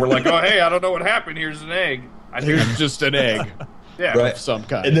eggs, and then we're like, oh, hey, I don't know what happened. Here's an egg. Here's just an egg Yeah. Right. of some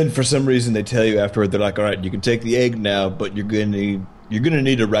kind. And then for some reason they tell you afterward, they're like, all right, you can take the egg now, but you're gonna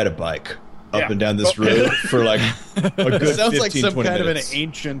need to ride a bike up Yeah. and down this road for like a good It sounds 15, like some 20 kind minutes. of an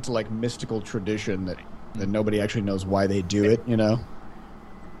ancient, like, mystical tradition that nobody actually knows why they do it, you know?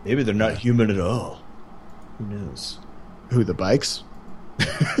 Maybe they're not human at all. Who knows? Who, the bikes?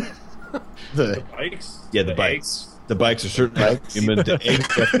 the Bikes? Yeah, the bikes. eggs? The bikes are certainly not Bikes. human. The eggs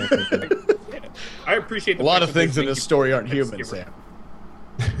definitely. I appreciate the A lot fact of that they things in think this story aren't you- human, Sam.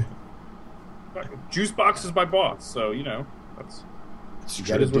 Juice box is my boss, so you know that's You it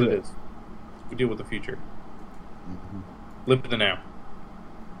gotta is what do it it. is. We deal with the future. Live in the now.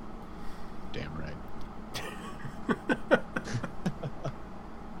 Damn right.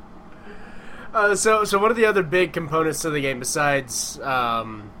 So one of the other big components to the game besides,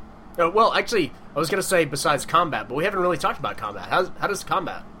 well, actually, I was going to say besides combat, but we haven't really talked about combat. How does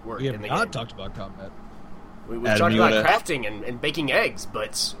combat work We have in the not game? talked about combat. We've Adam, talked you about wanna- crafting and baking eggs,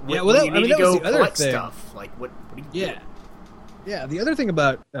 but when, Yeah, well, when you that- I need mean, to that was go the other collect thing. stuff, like what do you do? Yeah. The other thing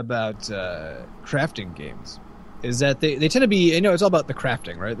about crafting games is that they tend to be, you know, it's all about the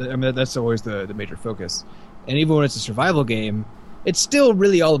crafting, right? I mean, that's always the major focus. And even when it's a survival game, it's still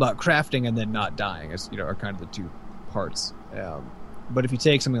really all about crafting and then not dying, as you know, are kind of the two parts. But if you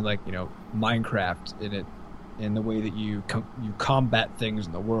take something like, you know, Minecraft in the way that you combat things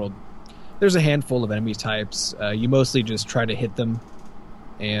in the world, there's a handful of enemy types. You mostly just try to hit them,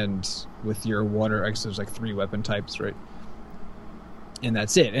 and with your one or I guess there's like 3 weapon types, right? And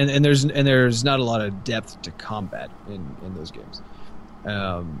that's it. And there's not a lot of depth to combat in those games.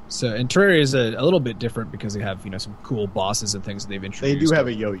 So and Terraria is a little bit different because they have, you know, some cool bosses and things that they've They introduced. do have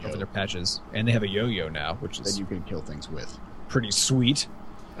a over yo-yo their patches, and they have a yo-yo now, which that is you can kill things with. pretty sweet.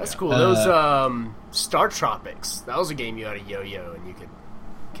 That's cool. Those Star Tropics. That was a game you had a yo-yo and you could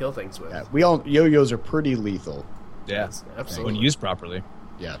kill things with. Yeah, yo-yos are pretty lethal. Yeah, Yes, absolutely. when used properly.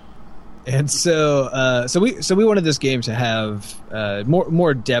 Yeah. And so we wanted this game to have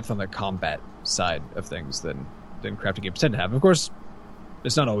more depth on the combat side of things than crafting games tend to have. Of course,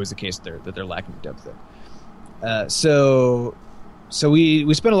 it's not always the case that they're lacking depth there. So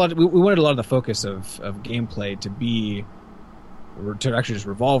we spent a lot. We wanted a lot of the focus of gameplay to actually just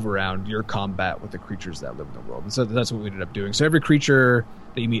revolve around your combat with the creatures that live in the world. And so that's what we ended up doing. So every creature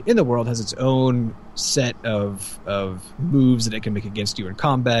that you meet in the world has its own set of moves that it can make against you in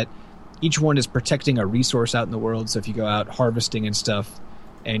combat. Each one is protecting a resource out in the world. So if you go out harvesting and stuff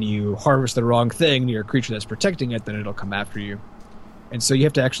and you harvest the wrong thing near a creature that's protecting it, then it'll come after you. And so you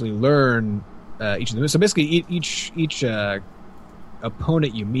have to actually learn each of them. So basically each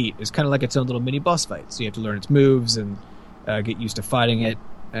opponent you meet is kind of like its own little mini boss fight. So you have to learn its moves and get used to fighting it.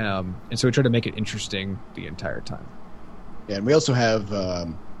 And so we try to make it interesting the entire time. Yeah, and we also have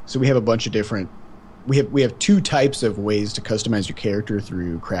we have a bunch of different. We have 2 types of ways to customize your character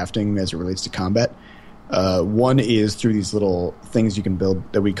through crafting as it relates to combat. One is through these little things you can build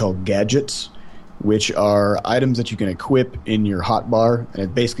that we call gadgets, which are items that you can equip in your hotbar, and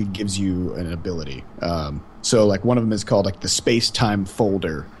it basically gives you an ability. So, like, one of them is called like the space-time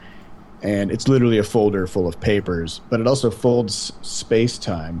folder, and it's literally a folder full of papers, but it also folds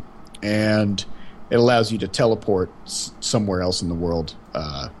space-time, and it allows you to teleport somewhere else in the world,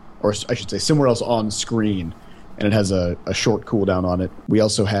 or I should say somewhere else on screen, and it has a short cooldown on it. We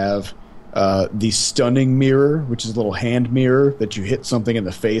also have the stunning mirror, which is a little hand mirror that you hit something in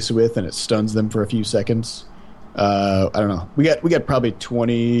the face with, and it stuns them for a few seconds. I don't know. We got probably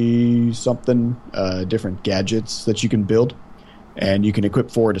 20 something different gadgets that you can build, and you can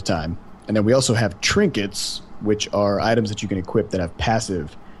equip 4 at a time. And then we also have trinkets, which are items that you can equip that have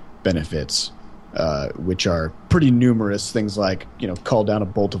passive benefits, which are pretty numerous. Things like, you know, call down a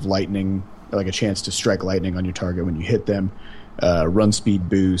bolt of lightning, like a chance to strike lightning on your target when you hit them, run speed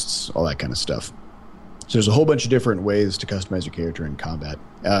boosts, all that kind of stuff. So there's a whole bunch of different ways to customize your character in combat,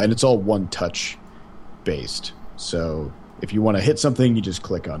 and it's all one touch based. So if you want to hit something, you just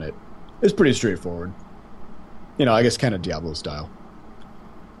click on it. It's pretty straightforward. I guess kind of Diablo style.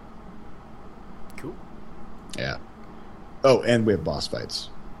 Cool. Yeah. Oh, and we have boss fights.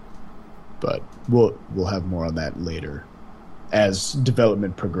 But we'll have more on that later as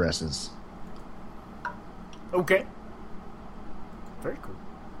development progresses. Okay. Very cool.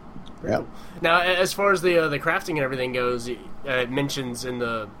 Yeah. Cool. Now, as far as the crafting and everything goes, it mentions in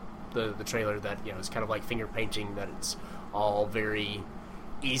the trailer that it's kind of like finger painting, that it's all very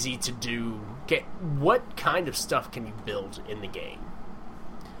easy to do. Okay, what kind of stuff can you build in the game?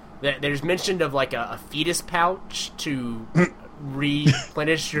 There's mentioned of like a fetus pouch to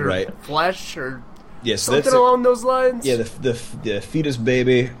replenish your flesh, or something along those lines. Yeah, the fetus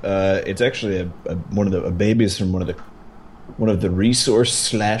baby. It's actually one of the babies from one of the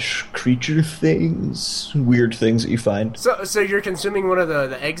resource / creature things, weird things that you find. So you're consuming one of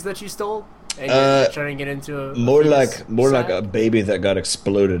the eggs that you stole, and you're trying to get into a more like a baby that got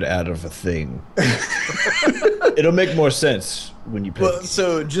exploded out of a thing. It'll make more sense when you pick. Well,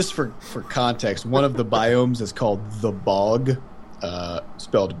 so just for context, one of the biomes is called the Bog,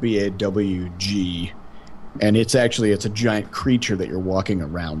 spelled BAWG. And it's a giant creature that you're walking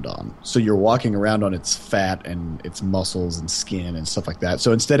around on. So you're walking around on its fat and its muscles and skin and stuff like that.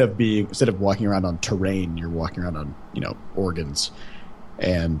 So instead of walking around on terrain, you're walking around on organs.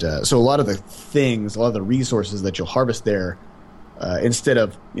 And so a lot of the resources that you'll harvest there, instead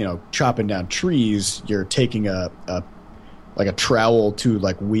of chopping down trees, you're taking a trowel to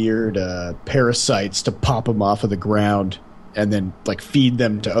like weird parasites to pop them off of the ground, and then like feed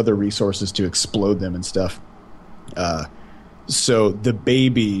them to other resources to explode them and stuff. So the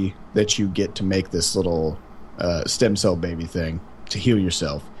baby that you get to make this little stem cell baby thing to heal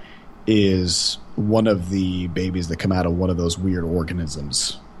yourself is one of the babies that come out of one of those weird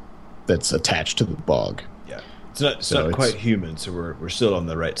organisms that's attached to the bog. Yeah, it's not quite human, so we're still on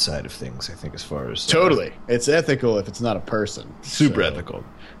the right side of things, I think, as far as totally. It's ethical if it's not a person. Super ethical.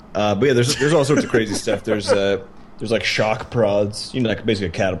 But yeah, there's all sorts of crazy stuff. There's like shock prods, like basically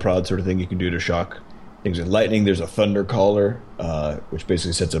a cattle prod sort of thing you can do to shock things with lightning. There's a thunder caller, which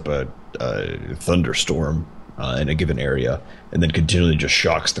basically sets up a thunderstorm in a given area, and then continually just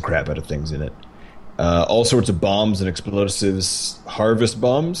shocks the crap out of things in it. All sorts of bombs and explosives, harvest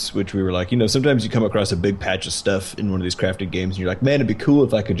bombs, which we were like, sometimes you come across a big patch of stuff in one of these crafted games, and you're like, man, it'd be cool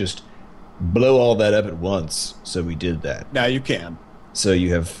if I could just blow all that up at once. So we did that. Now you can. So you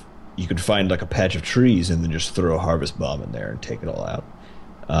could find like a patch of trees and then just throw a harvest bomb in there and take it all out.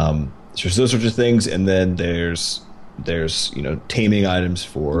 So those sorts of things, and then there's taming items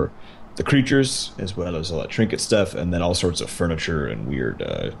for the creatures, as well as a lot of trinket stuff, and then all sorts of furniture and weird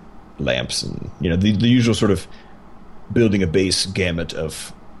lamps, and the usual sort of building a base gamut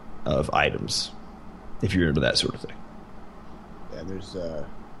of items, if you're into that sort of thing. Yeah,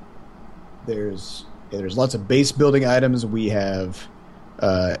 there's lots of base building items. We have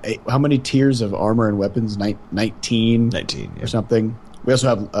how many tiers of armor and weapons? 19 or something. We also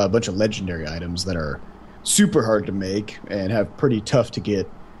have a bunch of legendary items that are super hard to make and have pretty tough to get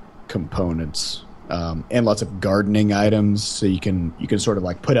components, and lots of gardening items. So you can sort of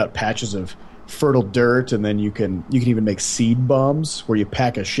like put out patches of fertile dirt, and then you can even make seed bombs where you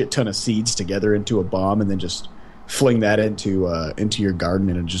pack a shit ton of seeds together into a bomb and then just fling that into your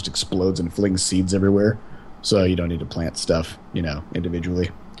garden, and it just explodes and flings seeds everywhere. So you don't need to plant stuff, individually.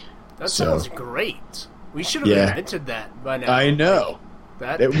 That sounds great. We should have invented that by now. I know.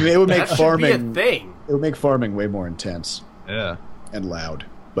 It would make farming be a thing. It would make farming way more intense. Yeah. And loud.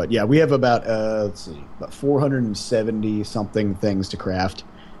 But yeah, we have about 470 something things to craft,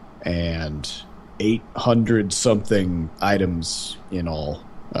 and 800 something items in all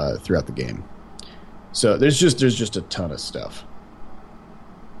throughout the game. So there's just a ton of stuff.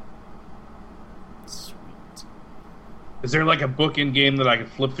 Is there like a book in game that I can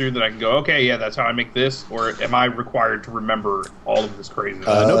flip through that I can go, okay, yeah, that's how I make this? Or am I required to remember all of this craziness?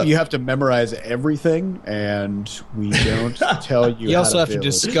 No, you have to memorize everything, and we don't tell you. You also have to to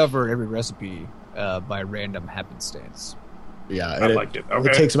discover every recipe by random happenstance. Yeah, I liked it. Okay.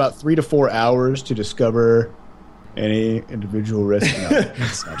 It takes about 3 to 4 hours to discover any individual recipe. No,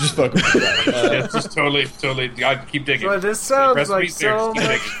 just fuck with it. It's just totally. I keep digging. Well, this sounds like so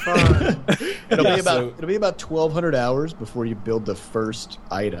much fun. It'll be about 1,200 hours before you build the first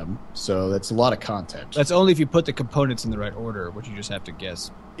item. So that's a lot of content. That's only if you put the components in the right order, which you just have to guess.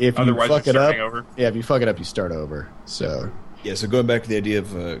 If you Otherwise, fuck it up, over. Yeah, if you fuck it up, you start over. So yeah. So going back to the idea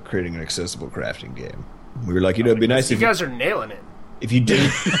of creating an accessible crafting game, we were like, it'd be nice you if guys are nailing it. If you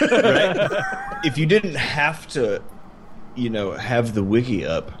didn't, right? If you didn't have to, have the wiki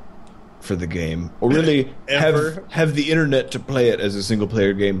up, for the game, or really have the internet to play it as a single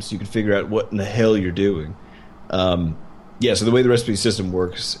player game, so you can figure out what in the hell you're doing. So the way the recipe system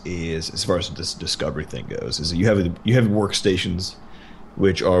works is, as far as this discovery thing goes, is that you have workstations,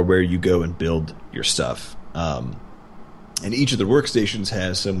 which are where you go and build your stuff. And each of the workstations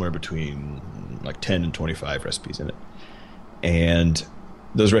has somewhere between like 10 and 25 recipes in it. And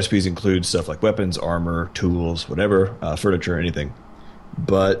those recipes include stuff like weapons, armor, tools, whatever, furniture, anything.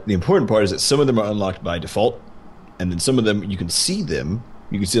 But the important part is that some of them are unlocked by default, and then some of them, you can see them.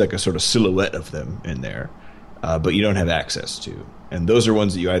 You can see like a sort of silhouette of them in there, but you don't have access to. And those are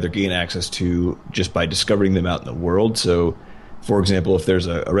ones that you either gain access to just by discovering them out in the world. So, for example, if there's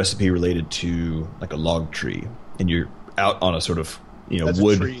a recipe related to like a log tree, and you're out on a sort of that's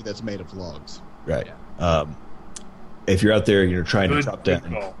wood a tree that's made of logs, right? Yeah. If you're out there, trying to chop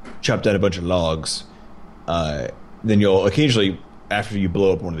down a bunch of logs, then you'll occasionally, after you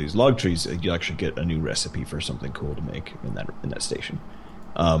blow up one of these log trees, you'll actually get a new recipe for something cool to make in that station.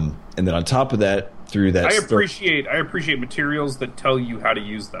 And then on top of that, through that, I appreciate materials that tell you how to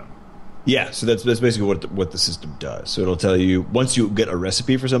use them. Yeah, so that's basically what the system does. So it'll tell you, once you get a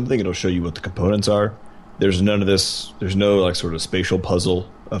recipe for something, it'll show you what the components are. There's none of this. There's no like sort of spatial puzzle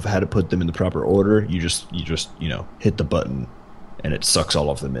of how to put them in the proper order. You just hit the button, and it sucks all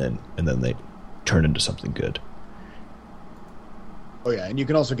of them in, and then they turn into something good. Oh yeah, and you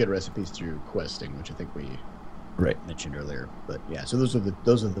can also get recipes through questing, which I think we mentioned earlier. But yeah, so those are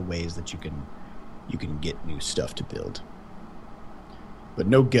the ways that you can get new stuff to build. But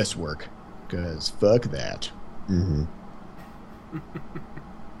no guesswork, because fuck that. Mm-hmm.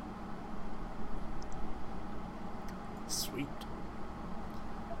 Sweet.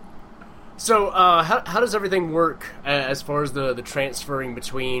 So, how does everything work as far as the transferring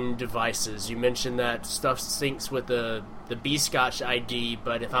between devices? You mentioned that stuff syncs with the B-Scotch ID,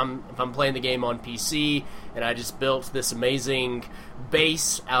 but if I'm playing the game on PC and I just built this amazing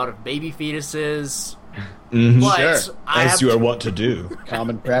base out of baby fetuses, sure, as you are wont to do,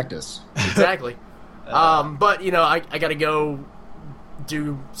 common practice. Exactly. But I got to go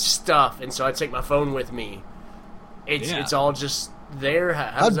do stuff, and so I take my phone with me. It's all just there.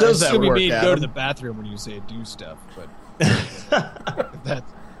 How does that work? Go to the bathroom when you say do stuff, but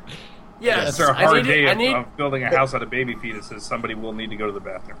that's. Yeah, it's our hard day of building a house out of baby fetuses. Somebody will need to go to the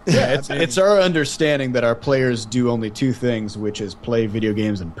bathroom. Yeah, it's our understanding that our players do only two things, which is play video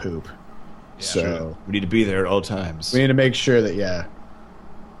games and poop. Yeah, so sure. We need to be there at all times. We need to make sure that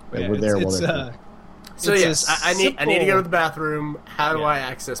we're there while they're pooping. So yes, I need to go to the bathroom. How do I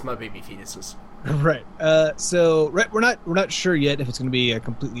access my baby fetuses? Right. We're not sure yet if it's going to be a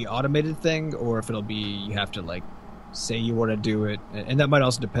completely automated thing or if it'll be you have to like say you want to do it, and that might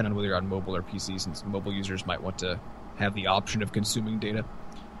also depend on whether you're on mobile or PC, since mobile users might want to have the option of consuming data.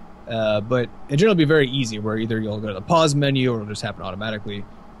 But in general, it'll be very easy, where either you'll go to the pause menu or it'll just happen automatically,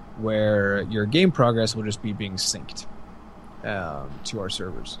 where your game progress will just be being synced to our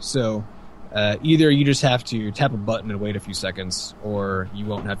servers. So either you just have to tap a button and wait a few seconds, or you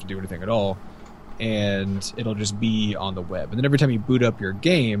won't have to do anything at all, and it'll just be on the web. And then every time you boot up your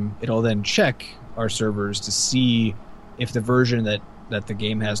game, it'll then check our servers to see if the version that the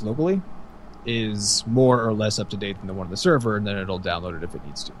game has locally is more or less up to date than the one on the server, and then it'll download it if it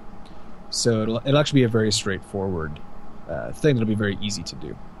needs to. So it'll actually be a very straightforward thing that'll be very easy to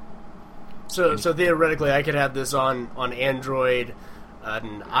do. So theoretically, I could have this on Android,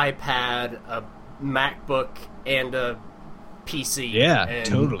 an iPad, a MacBook, and a PC. Yeah, and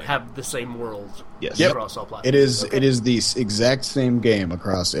totally. Have the same world. Yes. Across all platforms. It is. Okay. It is the exact same game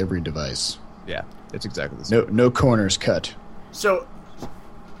across every device. Yeah, it's exactly the same. No corners cut. So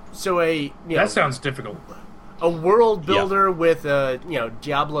that sounds difficult. A world builder with a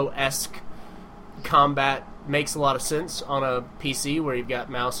Diablo-esque combat makes a lot of sense on a PC where you've got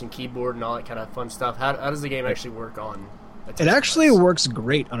mouse and keyboard and all that kind of fun stuff. How does the game actually work on a touch It actually device? works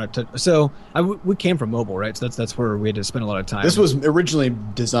great on a touch. So we came from mobile, right? So that's where we had to spend a lot of time. This was originally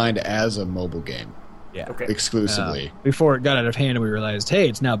designed as a mobile game. Yeah. Okay. Exclusively. Before it got out of hand, we realized, hey,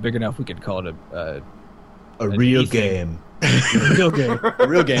 it's now big enough we could call it a real game. A real game. A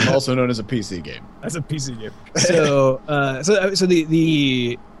real game, also known as a PC game. That's a PC game. So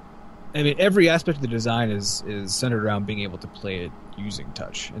the I mean, every aspect of the design is centered around being able to play it using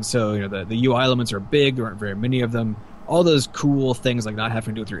touch. And so, the UI elements are big. There aren't very many of them. All those cool things like not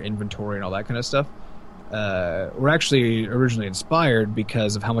having to do with your inventory and all that kind of stuff were actually originally inspired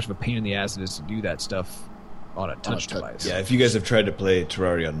because of how much of a pain in the ass it is to do that stuff on a touch device. Yeah, if you guys have tried to play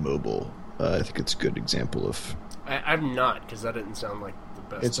Terraria on mobile, I think it's a good example of... I've not, because that didn't sound like the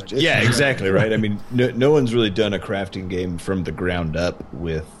best. Yeah, exactly, right? I mean, no one's really done a crafting game from the ground up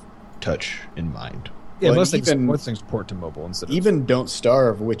with touch in mind. Yeah, Well, most even- things port to mobile instead of Even Don't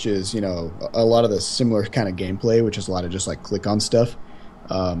Starve, which is, you know, a lot of the similar kind of gameplay, which is a lot of just like click on stuff.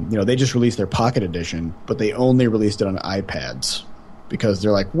 You know, they just released their Pocket Edition, but they only released it on iPads because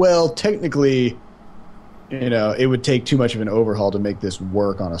they're like, well, technically, you know, it would take too much of an overhaul to make this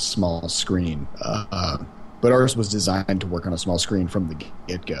work on a small screen. But ours was designed to work on a small screen from the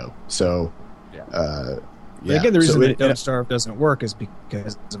get-go. So, Yeah. yeah. Again, the reason So that it- Don't Starve doesn't work is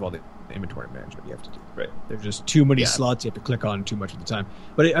because of all the inventory management you have to do. Right. There's just too many Yeah. slots you have to click on too much of the time.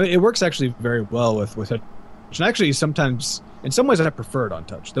 But it works actually very well with touch. And actually, sometimes, in some ways, I prefer it on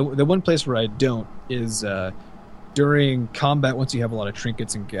touch. The one place where I don't is during combat. Once you have a lot of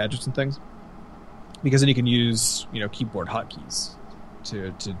trinkets and gadgets and things, because then you can use keyboard hotkeys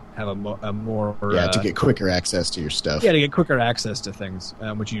to have a more to get quicker access to your stuff. to get quicker access to things,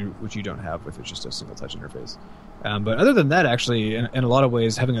 which you don't have if it's just a single touch interface. But other than that, actually, in a lot of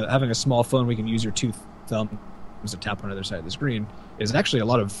ways, having a small phone where you can use your two thumbs to tap on the other side of the screen is actually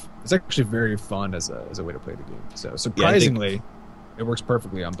it's actually very fun as a way to play the game. So surprisingly, it works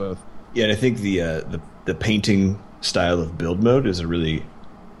perfectly on both. Yeah, and I think the painting style of build mode is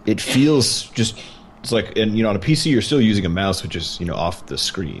it feels just, it's like, and on a PC you're still using a mouse which is off the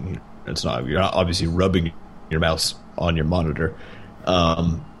screen. You're not obviously rubbing your mouse on your monitor.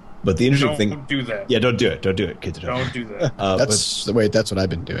 But the interesting thing, Don't do that. yeah, don't do it, kids. Don't do that. That's what I've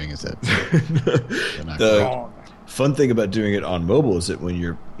been doing. Is that The Wrong. fun thing about doing it on mobile is that when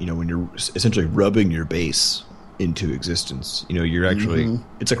you're essentially rubbing your base into existence, you're actually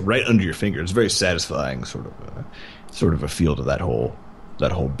it's like right under your finger. It's very satisfying, sort of a feel to that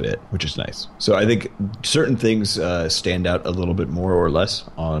whole bit, which is nice. So I think certain things stand out a little bit more or less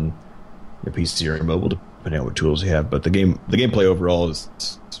on your PC or your mobile, depending on what tools you have. But the gameplay overall is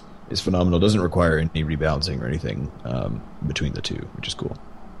phenomenal. It doesn't require any rebalancing or anything between the two, which is cool.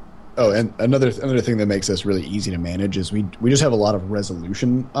 Oh, and another thing that makes us really easy to manage is we just have a lot of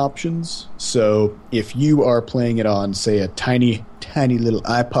resolution options. So if you are playing it on, say, a tiny little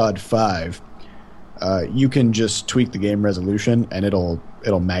iPod 5, you can just tweak the game resolution and it'll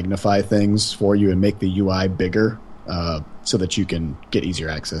magnify things for you and make the UI bigger, so that you can get easier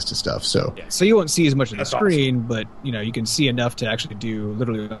access to stuff. So So you won't see as much of the That's screen, but you can see enough to actually do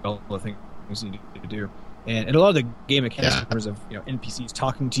literally all the things you need to do. And a lot of the game mechanics in terms of NPCs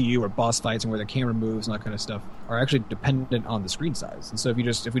talking to you or boss fights and where the camera moves and that kind of stuff are actually dependent on the screen size. And so if we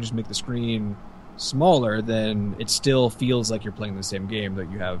just make the screen smaller, then it still feels like you're playing the same game,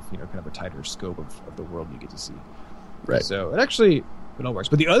 that you have kind of a tighter scope of the world you get to see. right. So it all works.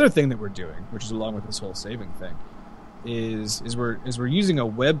 But the other thing that we're doing, which is along with this whole saving thing, is we're using a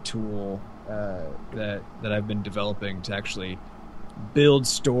web tool that I've been developing to actually build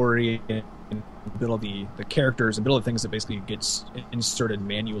story and build all the characters and build all the things that basically gets inserted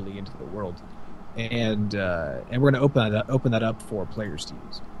manually into the world, and we're going to open that up for players to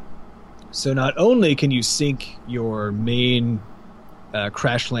use. So not only can you sync your main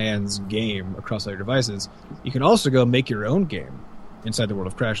Crashlands game across all your devices, you can also go make your own game inside the world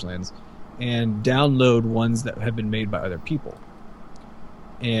of Crashlands and download ones that have been made by other people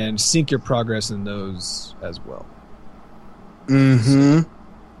and sync your progress in those as well. Mm-hmm.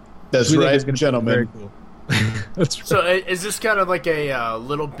 That's We think right, it's gonna be gentlemen. very cool. That's right. So is this kind of like a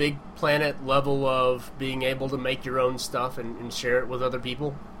Little Big Planet level of being able to make your own stuff and share it with other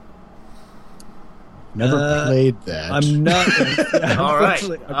people? Never played that. I'm not. All right.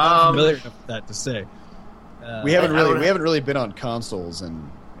 I'm not familiar enough with that to say. we haven't I don't- really been on consoles in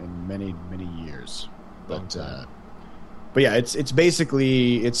many years, but yeah, it's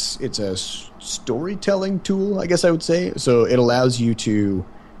basically it's a storytelling tool, I guess I would say. So it allows you to,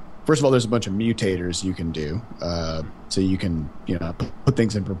 first of all, there's a bunch of mutators you can do, so you can put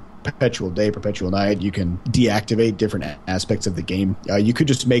things in perpetual day, perpetual night. You can deactivate different aspects of the game. You could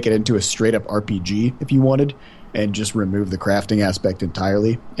just make it into a straight up RPG if you wanted, and just remove the crafting aspect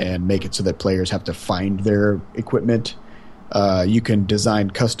entirely and make it so that players have to find their equipment. You can design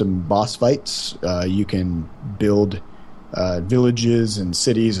custom boss fights. You can build villages and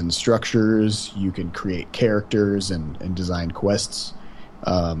cities and structures. You can create characters and design quests.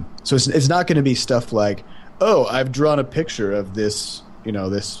 So it's not going to be stuff like, oh, I've drawn a picture of this,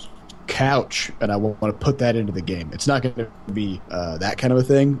 this couch, and I want to put that into the game. It's not going to be that kind of a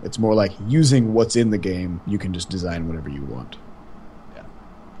thing. It's more like using what's in the game. You can just design whatever you want.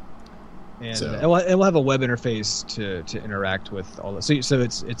 And So- we'll have a web interface to interact with all this. So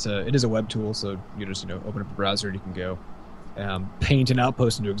it is a web tool. So you just open up a browser and you can go paint an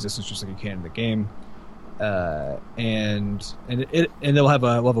outpost into existence just like you can in the game. And they'll have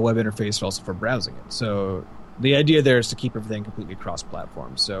a web interface also for browsing it. So the idea there is to keep everything completely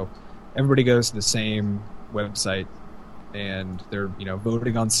cross-platform. So everybody goes to the same website, and they're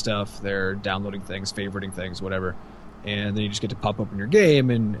voting on stuff, they're downloading things, favoriting things, whatever, and then you just get to pop open your game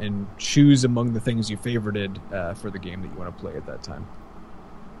and choose among the things you favorited for the game that you want to play at that time.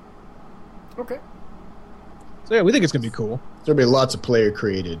 Okay. So yeah, we think it's gonna be cool. There'll be lots of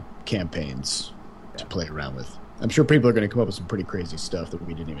player-created campaigns to play around with. I'm sure people are going to come up with some pretty crazy stuff that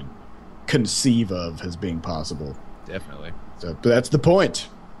we didn't even conceive of as being possible. Definitely. So, but that's the point,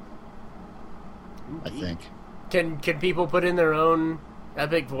 I think. Can people put in their own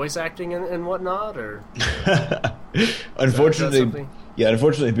epic voice acting and whatnot, or unfortunately,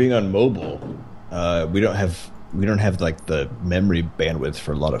 being on mobile, we don't have like the memory bandwidth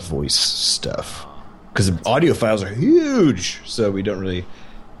for a lot of voice stuff because the audio files are huge, so we don't really.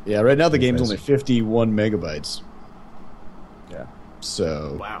 Yeah, right now the game's only 51 megabytes. Yeah.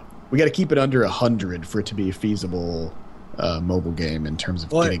 So wow, we got to keep it under 100 for it to be a feasible mobile game in terms of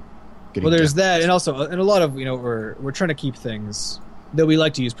getting. Well, there's that, and also, and a lot of we're trying to keep things, though we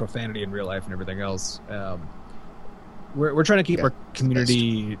like to use profanity in real life and everything else. We're trying to keep our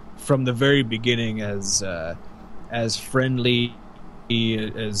community from the very beginning as friendly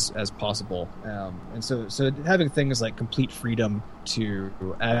as possible, and so having things like complete freedom to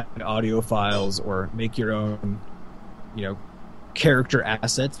add audio files or make your own, character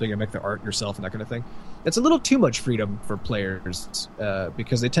assets, so you can make the art yourself and that kind of thing. It's a little too much freedom for players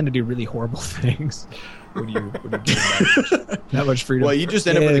because they tend to do really horrible things when you give them that much freedom. Well, you just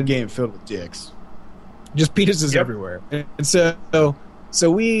end up with a game filled with dicks, just penises everywhere, and so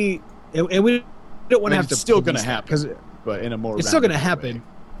we don't want to have to. It's still going to happen, but in a more. It's still going to way. happen.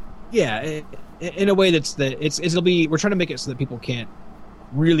 Yeah, in a way it'll be. We're trying to make it so that people can't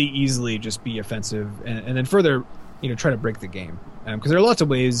really easily just be offensive, and then further, try to break the game. Because there are lots of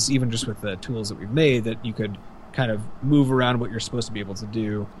ways, even just with the tools that we've made, that you could kind of move around what you're supposed to be able to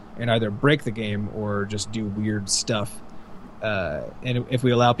do and either break the game or just do weird stuff. And if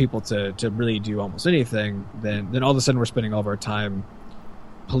we allow people to really do almost anything, then all of a sudden we're spending all of our time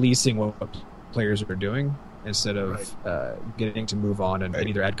policing what players are doing instead of getting to move on and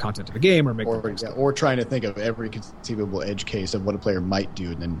either add content to the game or make or trying to think of every conceivable edge case of what a player might do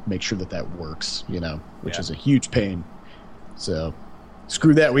and then make sure that works, which is a huge pain. So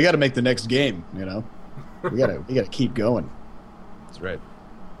screw that. We got to make the next game, we got to keep going. That's right.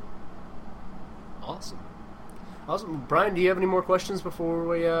 Awesome. Brian, do you have any more questions before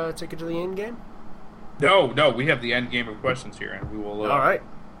we take it to the end game? No, we have the end game of questions here, and we will. All right.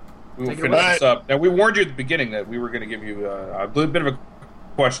 We will finish this up. Now, we warned you at the beginning that we were going to give you a little bit of a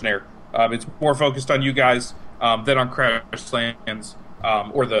questionnaire. It's more focused on you guys than on Crashlands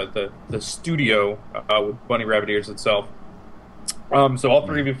or the studio with Bunny Rabbit Ears itself. So all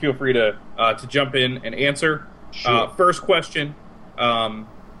three of you feel free to jump in and answer. Sure. First question,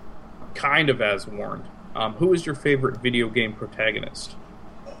 kind of as warned. Who is your favorite video game protagonist?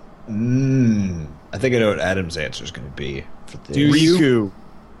 I think I know what Adam's answer is going to be. For this. Riku.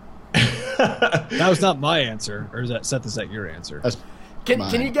 That was not my answer, or is that your answer?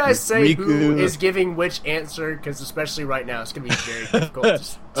 Can you guys say who is giving which answer? Because especially right now, it's going to be very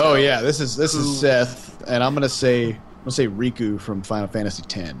difficult. Oh yeah, this is Seth, and I'm going to say Riku from Final Fantasy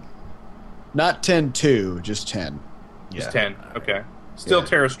X. Not 10-2, just 10. Just 10. Okay. Still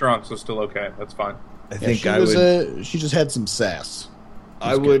Terra strong, so still okay. That's fine. I think she just had some sass.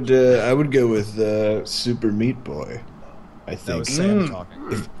 I would go with Super Meat Boy. I think that was Sam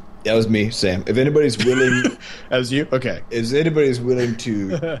talking. That was me, Sam. If anybody's willing, that was you. Okay. If anybody's willing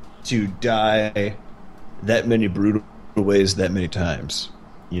to die that many brutal ways that many times,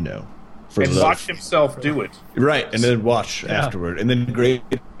 for and love. watch himself do it. Right, and then watch afterward, and then grade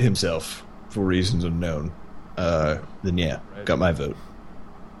himself for reasons unknown. Then got my vote.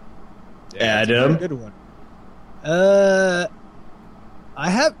 Yeah, Adam, good one. I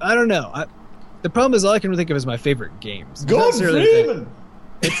don't know. The problem is all I can think of is my favorite games. Gordon Freeman.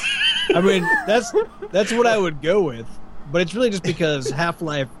 I mean, that's what I would go with, but it's really just because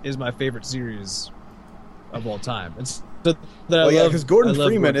Half-Life is my favorite series of all time. It's because Gordon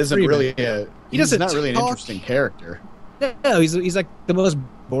Freeman isn't really he's not really an interesting character. No, he's like the most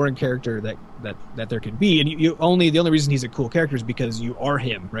boring character that there can be, and the only reason he's a cool character is because you are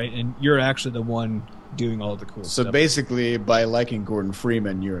him, right? And you're actually the one doing all of the cool stuff. So basically, by liking Gordon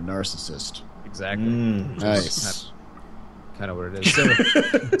Freeman, you're a narcissist. Exactly. Nice. Kind of what it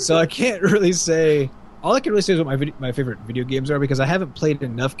is. So I can't really say. All I can really say is what my favorite video games are, because I haven't played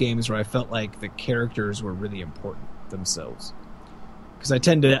enough games where I felt like the characters were really important themselves. Because I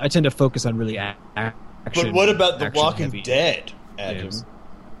tend to focus on really action. But what about The Walking Dead, Adam? Games.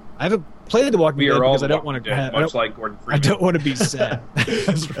 I haven't played The Walking We Dead are all because the I don't Walking want to. Dead, much like Gordon I Freeman. don't want to be sad.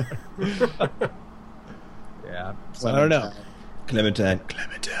 Yeah, so I don't know. Clementine.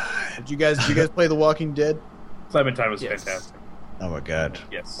 Did you guys play The Walking Dead? Clementine was Yes. fantastic. Oh my god.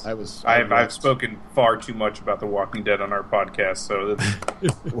 Yes, I've spoken far too much about The Walking Dead on our podcast, so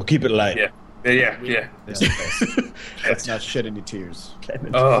that's, We'll keep it light. yeah. Let's not shed any tears.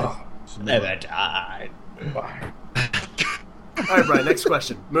 Oh, Clementine. bye. All right, Brian. Next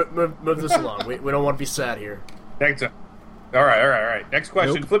question. Move this along. We don't want to be sad here. Next time. All right. Next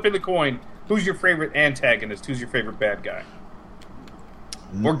question. Nope. Flipping the coin. Who's your favorite antagonist? Who's your favorite bad guy?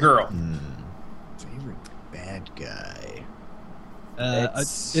 Or girl? Favorite bad guy.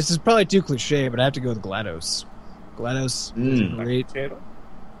 This is probably too cliche, but I have to go with GLaDOS. GLaDOS is great Channel?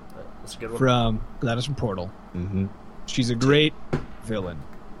 That's a good one. from GLaDOS from Portal. Mm-hmm. She's a great villain.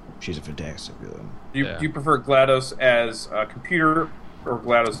 She's a fantastic villain. Do you, Yeah. do you prefer GLaDOS as a computer or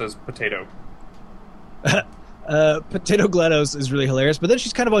GLaDOS as potato? Potato GLaDOS is really hilarious, but then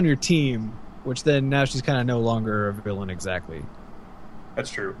she's kind of on your team, which then now she's kind of no longer a villain exactly. That's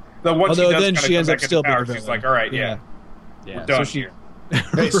true. Though once Although she does then kinda she come ends up back into still being power, a villain. she's like, all right, yeah. Yeah. We're done So she, here.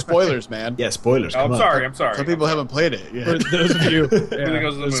 Hey, spoilers, man. Yeah, spoilers. Oh, Come I'm on. sorry. Some people haven't played it for yet. those of you, Really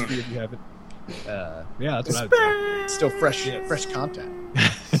goes to the those moon. of you if you haven't. Yeah, that's what I It's still fresh content.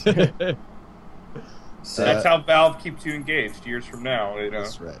 would do. That's how Valve keeps you engaged years from now. You know,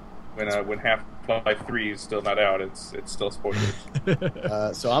 That's right. when Half-Life 3 is still not out, it's still spoilers.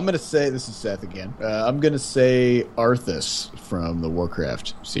 So I'm gonna say, this is Seth again. I'm gonna say Arthas from the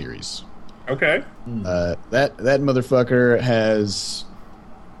Warcraft series. Okay. That motherfucker has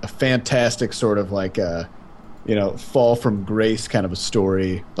a fantastic sort of like fall from grace kind of a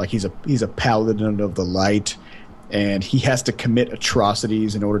story. Like he's a paladin of the light, and he has to commit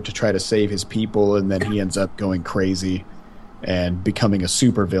atrocities in order to try to save his people, and then he ends up going crazy and becoming a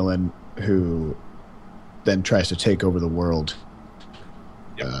supervillain who then tries to take over the world.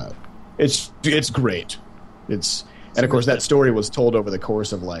 Yep. It's great. And of course that story was told over the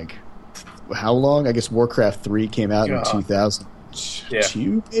course of like how long? I guess Warcraft 3 came out in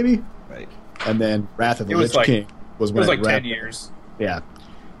 2002, maybe. Right. And then Wrath of the It was Lich like- King was It when was like it 10 wrapped. years. Yeah.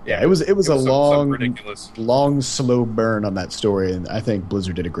 It was a some long, ridiculous. long, slow burn on that story, and I think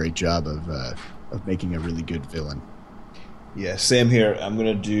Blizzard did a great job of making a really good villain. Yeah, Sam here. I'm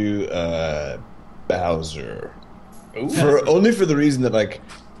gonna do Bowser. Ooh. Only for the reason that, like,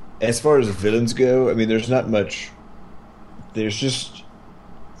 as far as villains go, I mean, there's not much.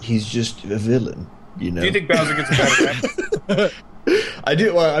 He's just a villain, you know. Do you think Bowser gets a bad rap? I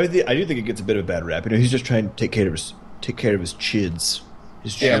do. Well, I do think it gets a bit of a bad rap. You know, he's just trying to take care of his chids,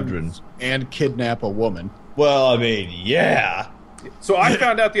 his children. And kidnap a woman. Well, I mean, yeah. So I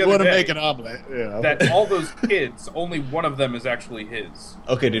found out the other Want to day make an omelet? that all those kids, only one of them is actually his.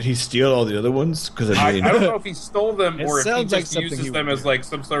 Okay, did he steal all the other ones? Because I I mean, don't know if he stole them It or if he sounds like just something uses he them would as do. like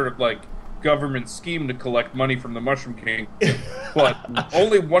some sort of like government scheme to collect money from the Mushroom King. But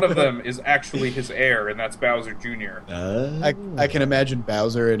only one of them is actually his heir, and that's Bowser Jr. I can imagine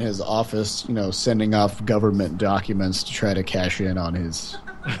Bowser in his office, sending off government documents to try to cash in on his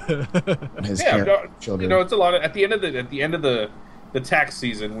Yeah, children. it's a lot of at the end of the tax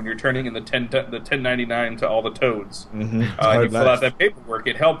season when you're turning in the 1099 to all the toads. Mhm. It's a You hard fill out life. that paperwork.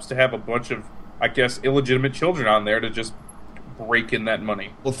 It helps to have a bunch of, I guess, illegitimate children on there to just break in that money.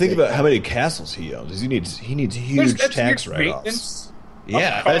 Well, think about how many castles he owns. He needs huge That's tax your write-offs. maintenance.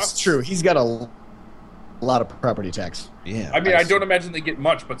 Yeah, That's true. He's got a lot of property tax. yeah. I mean, I don't imagine they get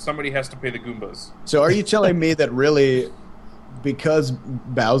much, but somebody has to pay the Goombas. So are you telling me that really, because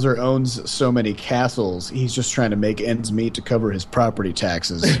Bowser owns so many castles, he's just trying to make ends meet to cover his property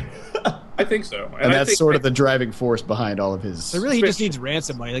taxes? I think so, And I that's think sort of the driving force behind all of his... So really, he just needs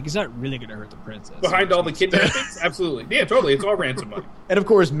ransom money. Like he's not really going to hurt the princess. behind all the kidnappings. Absolutely, yeah, totally. It's all ransom money. And of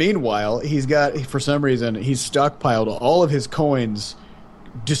course, meanwhile, he's got, for some reason, he's stockpiled all of his coins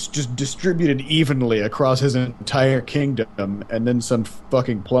just distributed evenly across his entire kingdom, and then some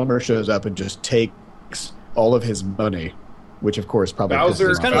fucking plumber shows up and just takes all of his money, which of course probably Bowser,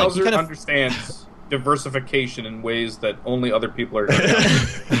 pisses him off. Bowser kind of- understands diversification in ways that only other people are.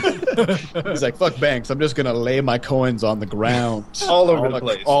 He's like, fuck banks, I'm just gonna lay my coins on the ground All over the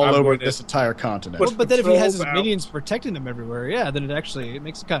place. all I'm over going to- this entire continent. Well, but then if he has his Control minions protecting him everywhere, yeah, then it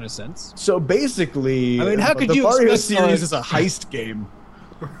makes kind of sense. So basically, I mean, how could the you Mario expect series on- is a heist game.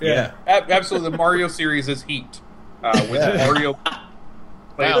 Yeah. Absolutely, the Mario series is Heat, with Mario.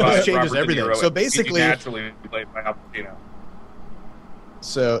 played Wow, by this changes Robert De everything. Niro So and basically- naturally played by Al Pacino.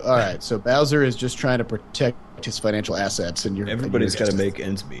 So, all right. So Bowser is just trying to protect his financial assets, and Everybody's got got to make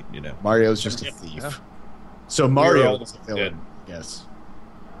ends meet, you know. Mario's just a thief. Yeah. So We're Mario all is a villain. dead. Yes.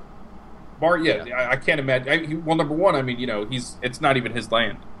 I can't imagine. Well, number one, I mean, it's not even his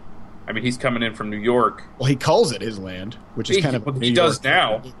land. I mean, he's coming in from New York. Well, he calls it his land, which is kind of what he does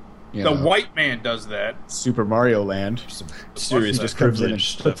now. You the know, white man does that. Super Mario Land. Some serious He just comes in and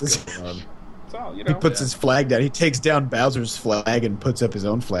privileged puts stuff going on. That's all, He puts his flag down. He takes down Bowser's flag and puts up his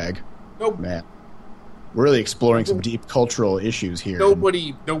own flag. Nope. Man, we're really exploring some deep cultural issues here.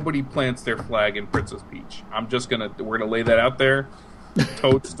 Nobody plants their flag in Princess Peach. We're gonna lay that out there.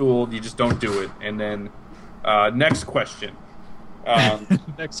 Toadstool, you just don't do it. And then next question.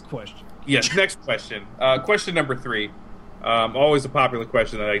 Next question. Yes, next question. Question number 3. Always a popular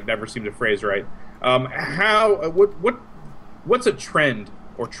question that I never seem to phrase right. What's a trend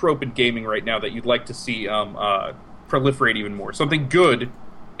or trope in gaming right now that you'd like to see proliferate even more? Something good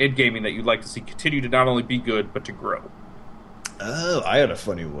in gaming that you'd like to see continue to not only be good but to grow. Oh, I had a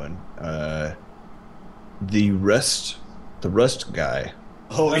funny one. The Rust guy.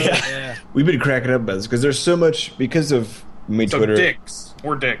 Oh Yeah. We've been cracking up about this because there's so much because of Twitter. Dicks.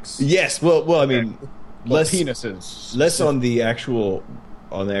 More dicks. Yes. Well. I mean, less penises. less on the actual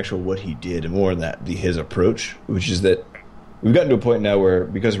what he did, and more on his approach, which is that we've gotten to a point now where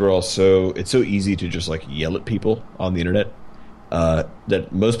because it's so easy to just like yell at people on the internet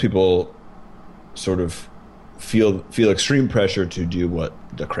that most people sort of feel extreme pressure to do what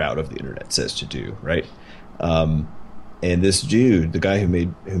the crowd of the internet says to do, right? And this dude, the guy who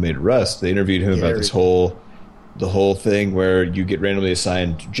made Rust, they interviewed him about the whole thing where you get randomly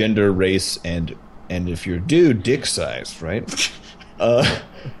assigned gender, race, and if you're a dude, dick size, right?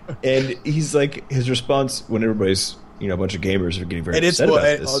 And he's like, his response when everybody's, a bunch of gamers are getting very upset about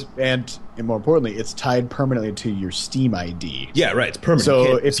this. And more importantly, it's tied permanently to your Steam ID. Yeah, right. It's permanent.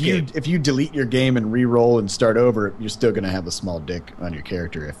 So if you delete your game and re-roll and start over, you're still going to have a small dick on your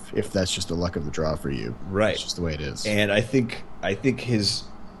character if that's just the luck of the draw for you. Right. It's just the way it is. And I think his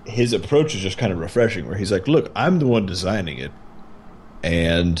approach is just kind of refreshing, where he's like, look, I'm the one designing it,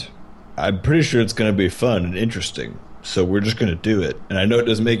 and I'm pretty sure it's going to be fun and interesting, so we're just going to do it. And I know it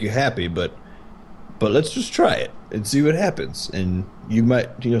doesn't make you happy, but let's just try it and see what happens. And you might,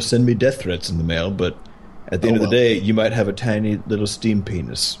 send me death threats in the mail, but at the end of the day, you might have a tiny little steam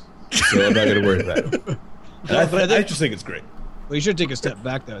penis, so I'm not going to worry about it. And I just think it's great. Well, you should take a step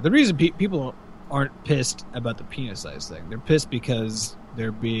back, though. The reason people aren't pissed about the penis size thing, they're pissed because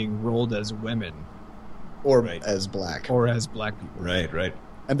they're being rolled as women. Or as black. Or as black people. Right.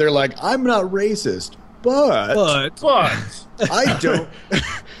 And they're like, I'm not racist, but I don't.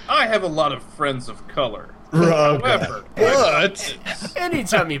 I have a lot of friends of color. However, but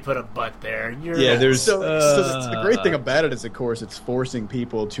anytime you put a butt there, you're so the great thing about it is, of course, it's forcing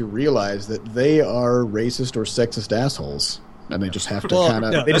people to realize that they are racist or sexist assholes, and they just have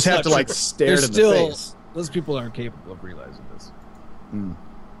to like stare it in the face. Those people aren't capable of realizing this.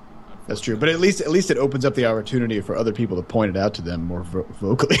 That's true, but at least it opens up the opportunity for other people to point it out to them more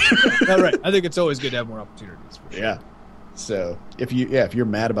vocally. Right. I think it's always good to have more opportunities. For sure. Yeah. So if you're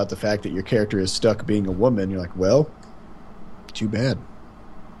mad about the fact that your character is stuck being a woman, you're like, well, too bad.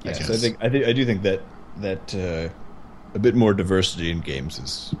 Yeah. So I do think that a bit more diversity in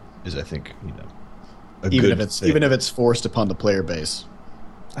games is I think even if it's forced upon the player base.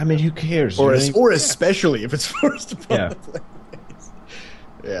 I mean, who cares? Or especially if it's forced upon the player base.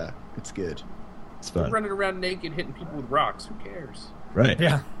 Yeah, it's good. It's fun. We're running around naked, hitting people with rocks. Who cares? Right.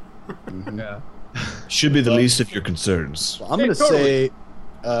 Yeah. Yeah. Should be the least of your concerns. Well, I'm going to say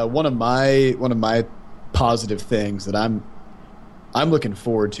one of my positive things that I'm looking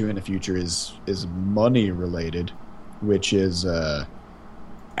forward to in the future is money related, which is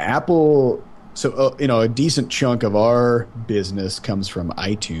Apple. So a decent chunk of our business comes from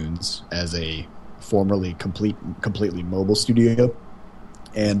iTunes as a formerly completely mobile studio,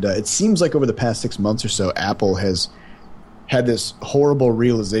 and it seems like over the past 6 months or so, Apple has had this horrible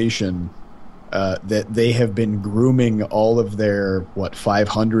realization that they have been grooming all of their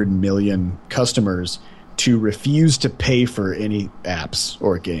 500 million customers to refuse to pay for any apps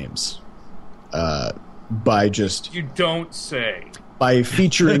or games by just you don't say by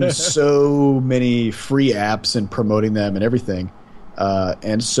featuring so many free apps and promoting them and everything.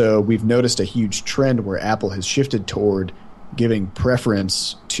 And so we've noticed a huge trend where Apple has shifted toward giving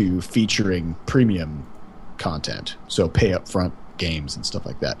preference to featuring premium content, so pay up front games and stuff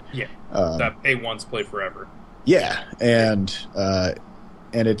like that. Yeah, that pay once, play forever. Yeah, and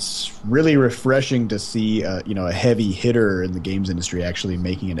it's really refreshing to see a heavy hitter in the games industry actually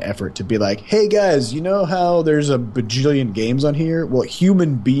making an effort to be like, hey guys, you know how there's a bajillion games on here? Well,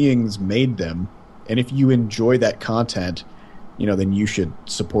 human beings made them, and if you enjoy that content, then you should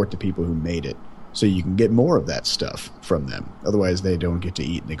support the people who made it, so you can get more of that stuff from them. Otherwise, they don't get to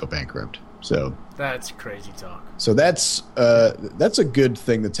eat and they go bankrupt. So that's crazy talk. So that's a good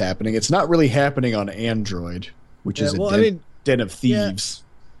thing that's happening. It's not really happening on Android, which is a den of thieves.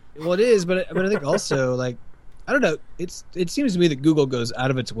 Yeah. Well, it is, but I think also, like, I don't know. It seems to me that Google goes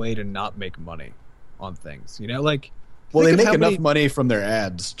out of its way to not make money on things. You know, like, well, they make enough money from their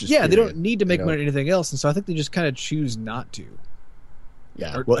ads. They don't need to make money on anything else, and so I think they just kind of choose not to.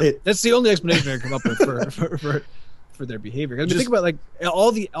 Yeah, that's the only explanation I can come up with for their behavior. I mean, think about like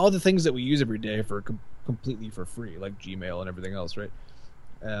all the things that we use every day for completely for free, like Gmail and everything else, right?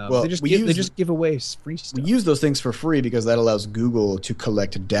 They just give away free stuff. We use those things for free because that allows Google to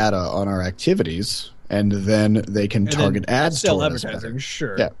collect data on our activities, and then they can target ads to advertising.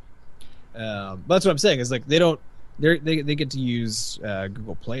 Sure, yeah. But that's what I'm saying is like they don't. They get to use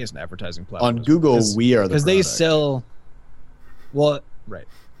Google Play as an advertising platform. On Google, we are because they sell. Well, right.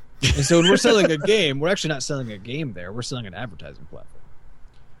 And so when we're selling a game, we're actually not selling a game there. We're selling an advertising platform.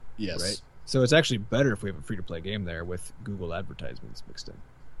 Yes. Right. So it's actually better if we have a free-to-play game there with Google advertisements mixed in.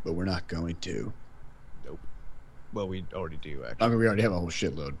 But we're not going to. Nope. Well, we already do, actually. I mean, we already have a whole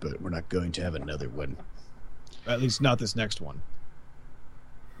shitload, but we're not going to have another one. At least not this next one.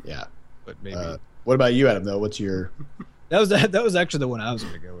 Yeah. But maybe. What about you, Adam? Though, what's your? That was actually the one I was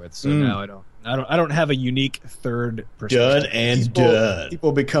going to go with. So now I don't have a unique third perspective. Done and done.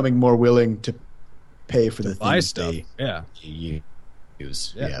 People becoming more willing to pay for the buy things stuff. they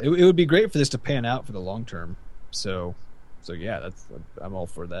use. Yeah. It would be great for this to pan out for the long term. So yeah, I'm all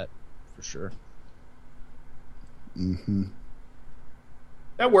for that for sure. Mm-hmm.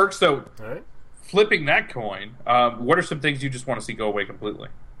 That works. So, all right. Flipping that coin, what are some things you just want to see go away completely?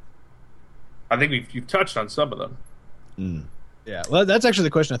 I think you've touched on some of them. Mm. Yeah, well, that's actually the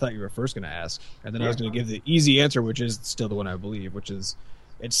question I thought you were first going to ask, and then I was going to give the easy answer, which is still the one I believe, which is,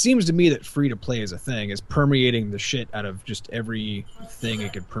 it seems to me that free to play as a thing is permeating the shit out of just everything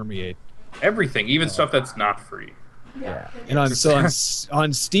it could permeate. Everything, even stuff that's not free. Yeah, and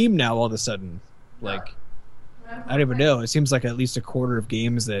on Steam now, all of a sudden, like, I don't even know. It seems like at least a quarter of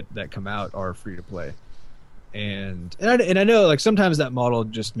games that come out are free to play. And I know like sometimes that model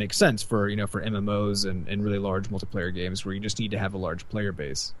just makes sense for MMOs and really large multiplayer games where you just need to have a large player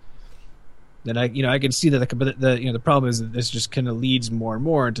base. Then I can see that the problem is that this just kind of leads more and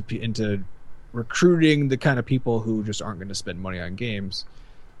more into recruiting the kind of people who just aren't going to spend money on games,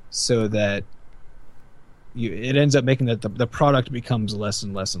 so that it ends up making that the product becomes less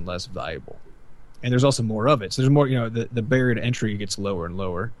and less and less valuable. And there's also more of it. So there's more, the barrier to entry gets lower and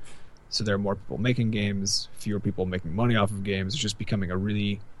lower. So there are more people making games, fewer people making money off of games. It's just becoming a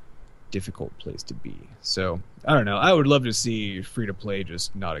really difficult place to be. So I don't know. I would love to see free to play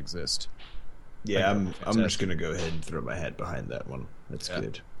just not exist. Yeah, I'm just gonna go ahead and throw my hat behind that one. That's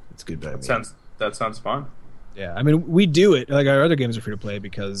good. That's good by me. That sounds fun. Yeah, I mean we do it like our other games are free to play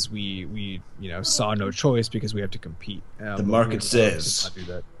because we saw no choice because we have to compete. The market says.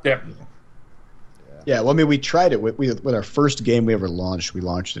 Yeah. Yeah, well, I mean, we tried it with our first game we ever launched. We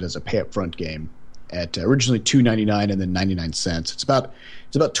launched it as a pay-up-front game at originally $2.99 and then 99 cents. It's about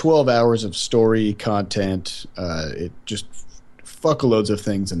 12 hours of story content. It just fuckloads of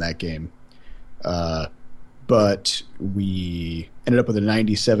things in that game. But we ended up with a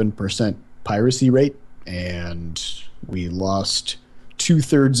 97% piracy rate, and we lost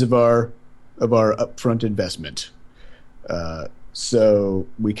 2/3 of our upfront investment. So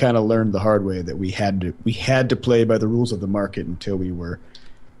we kind of learned the hard way that we had to play by the rules of the market until we were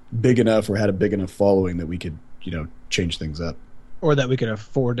big enough or had a big enough following that we could, change things up. Or that we could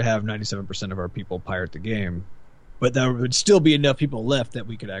afford to have 97% of our people pirate the game, but there would still be enough people left that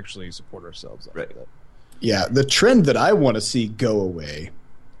we could actually support ourselves. Right. Yeah, the trend that I want to see go away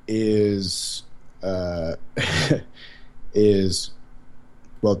is well,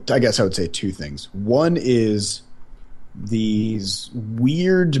 I guess I would say two things. One is these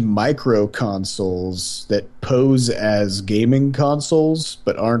weird micro consoles that pose as gaming consoles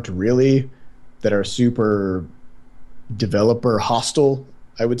but aren't really, that are super developer hostile,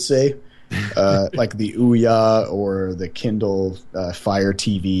 I would say. Like the Ouya or the Kindle Fire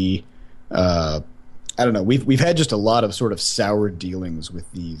TV. I don't know. We've had just a lot of sort of sour dealings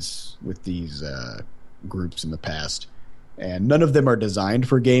with these groups in the past. And none of them are designed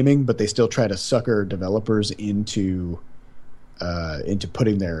for gaming, but they still try to sucker developers into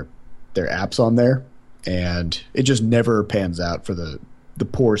putting their apps on there, and it just never pans out for the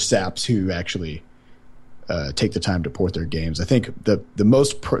poor saps who actually take the time to port their games. I think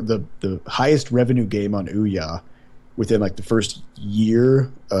the highest revenue game on Ouya within like the first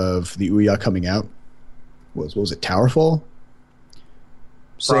year of the Ouya coming out was it Towerfall?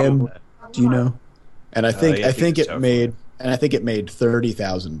 Sam, do you know? And I think it made and I think it made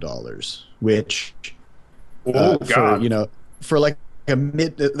 $30,000, which God. for like a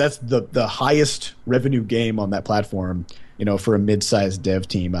that's the highest revenue game on that platform. For a mid-sized dev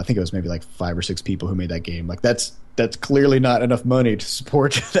team, I think it was maybe like 5 or 6 people who made that game. Like that's clearly not enough money to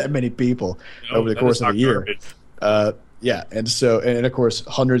support that many people over the course of a year. Yeah, and of course,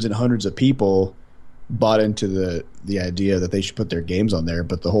 hundreds and hundreds of people bought into the idea that they should put their games on there.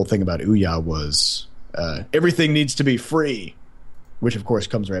 But the whole thing about Ouya was everything needs to be free, which of course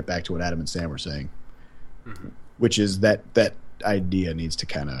comes right back to what Adam and Sam were saying, which is that idea needs to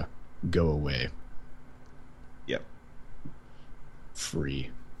kind of go away. Yep. Free.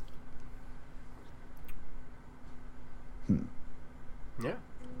 Yeah.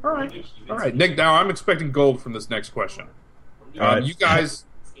 All right, Nick. Now I'm expecting gold from this next question. You guys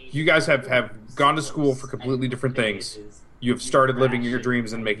have gone to school for completely different things. You have started living your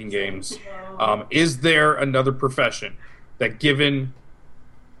dreams and making games. Is there another profession that, given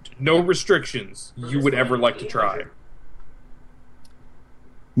no restrictions, you would ever like to try?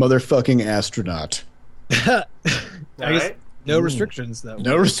 Motherfucking astronaut. I guess Right. no restrictions, though.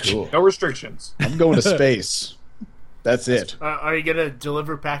 No restrictions. No restrictions. I'm going to space. That's it. Are you gonna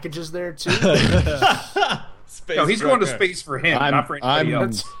deliver packages there too? No, he's going to space for him, not for anybody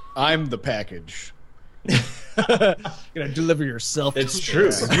else. I'm the package. Gonna deliver yourself. It's true.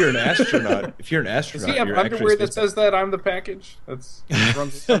 If you're an astronaut, Does he have you're underwear actually that says that I'm the package? That's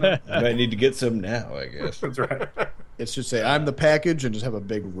runs the Senate. You might need to get some now, I guess. That's right. It should say I'm the package and just have a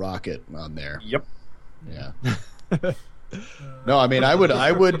big rocket on there. Yep. Yeah. No, I mean, I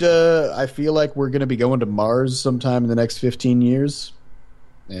feel like we're going to be going to Mars sometime in the next 15 years,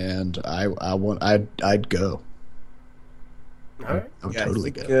 and I'd go. All right. I would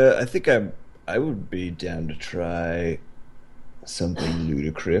totally go. I would be down to try something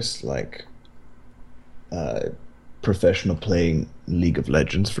ludicrous like professional playing League of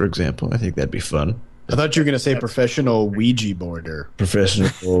Legends, for example. I think that'd be fun. I thought you were going to say professional Ouija boarder.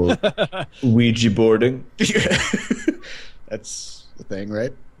 Professional Ouija boarding. That's the thing,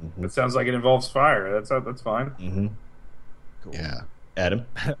 right? That sounds like it involves fire. That's fine. Mm-hmm. Cool. Yeah. Adam?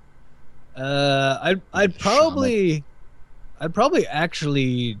 I'd probably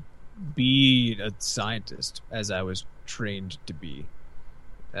actually be a scientist, as I was trained to be.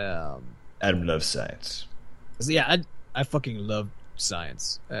 Adam loves science. Yeah, I fucking love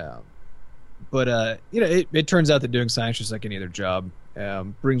science. But it turns out that doing science, just like any other job,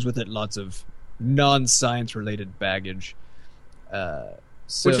 brings with it lots of non-science related baggage.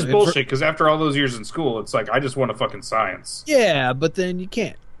 Which is bullshit, because after all those years in school, it's like, I just want to fucking science. Yeah, but then you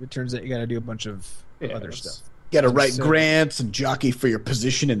can't. It turns out you got to do a bunch of other stuff. You got to write grants and jockey for your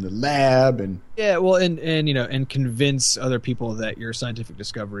position in the lab, and yeah, well, and convince other people that your scientific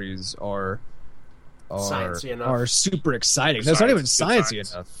discoveries are Sciencey enough. are super exciting. No, it's not even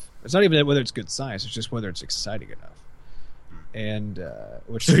sciencey enough. It's not even whether it's good science. It's just whether it's exciting enough. And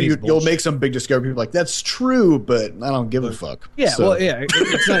which so you'll make some big discovery. People are like, that's true, but I don't give a fuck. Yeah, So- well, yeah.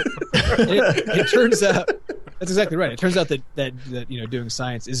 It's not. It turns out that's exactly right. It turns out that doing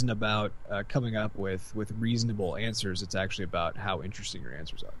science isn't about coming up with reasonable answers. It's actually about how interesting your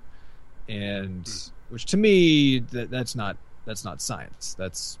answers are, and which to me that's not science.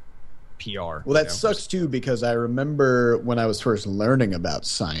 That's PR. Well, that sucks too, because I remember when I was first learning about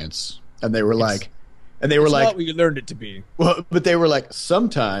science, and they were like, not what you learned it to be. well, but they were like,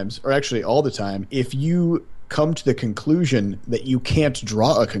 sometimes, or actually all the time, if you come to the conclusion that you can't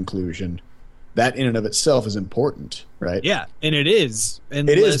draw a conclusion, that in and of itself is important, right? Yeah, and it is.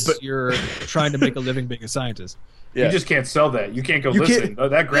 Unless but you're trying to make a living being a scientist. Yeah. You just can't sell that. You can't go, You listen, can't-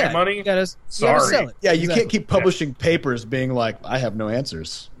 that grant money? You gotta Sorry. sell it. Yeah, you Exactly. can't keep publishing papers being like, I have no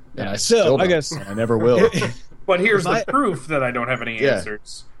answers. And Yeah. I So, still I don't, guess- and I never will. But here's My- the proof that I don't have any Yeah.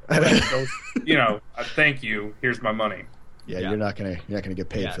 answers. Thank you. Here's my money. Yeah, Yeah. you're not gonna get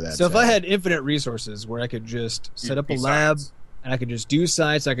paid Yeah. for that. So if I sadly. had infinite resources where I could just set You'd up a be lab science. and I could just do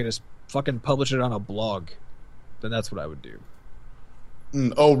science, I could just fucking publish it on a blog, then that's what I would do.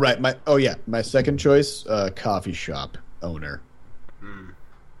 Oh right, my second choice, coffee shop owner.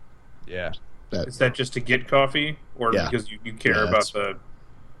 Yeah. Is that just to get coffee, or Yeah. because you care Yeah, about the?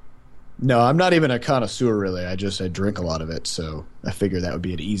 No, I'm not even a connoisseur really. I drink a lot of it, so I figure that would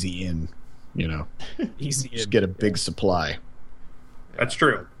be an easy in. Easy. Just get a big supply. That's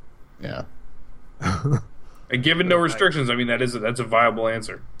true. Yeah. And given no restrictions, I mean that's a viable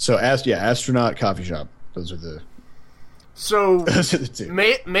answer. So astronaut, coffee shop. Those are the So two.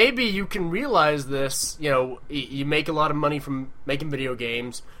 maybe you can realize this. You make a lot of money from making video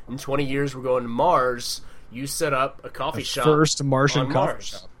games. In 20 years, we're going to Mars. You set up a coffee shop. First Martian on coffee Mars.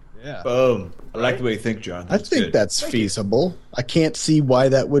 shop. Yeah. Boom. I like the way you think, John. I think that's feasible. I can't see why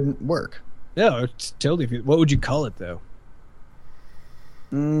that wouldn't work. No, it's totally. What would you call it though?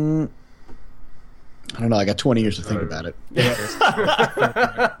 I don't know. I got 20 years to think about it.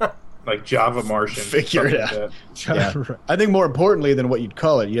 Like Java Martian. Figure it something out. like that. Yeah. I think more importantly than what you'd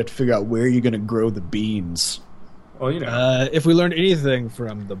call it, you have to figure out where you're going to grow the beans. Well, you know. If we learned anything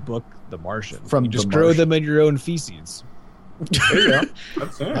from the book The Martian, From you just The grow Martian. them in your own feces. There you go.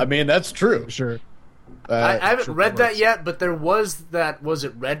 That's it. I mean, that's true. Sure. I haven't Sure, read that that works. yet, but there was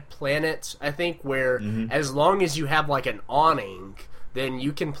it Red Planet, I think, where as long as you have like an awning, then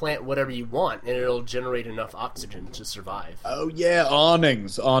you can plant whatever you want, and it'll generate enough oxygen to survive. Oh, yeah, awning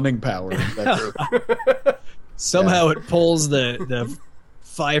power. That's Somehow it pulls the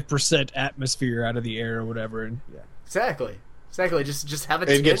 5% atmosphere out of the air or whatever, and Exactly. Just have it.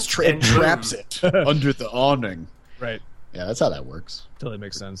 it gets and traps boom. it under the awning. right, Yeah, that's how that works. totally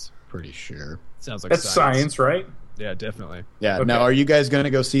makes sense. Pretty sure. Sounds like That's science, right? Yeah, definitely. Yeah. Okay. Now, are you guys going to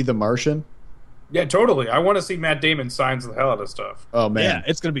go see The Martian? Yeah, totally. I want to see Matt Damon signs the hell out of stuff. Oh man, Yeah,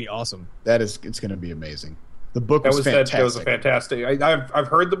 it's gonna be awesome. it's going to be amazing. The book That was was fantastic. that was a fantastic. I've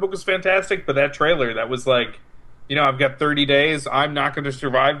heard the book was fantastic, but that trailer that was like, I've got 30 days. I'm not going to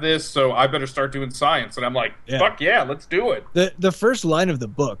survive this, so I better start doing science. And I'm like, Yeah. fuck yeah, let's do it. The first line of the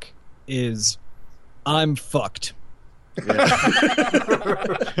book is, "I'm fucked." That's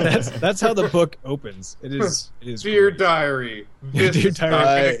how the book opens. It is Dear great. diary, this Dear is diary, not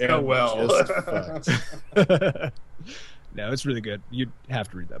I going to go am well. just fucked. No, it's really good. You'd have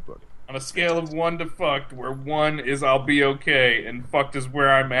to read that book. On a scale of 1 to fucked, where 1 is I'll be okay and fucked is where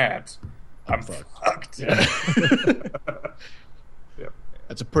I'm at, I'm fucked.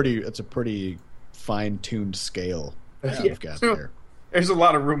 That's a pretty fine-tuned scale that you've got So, there. There's a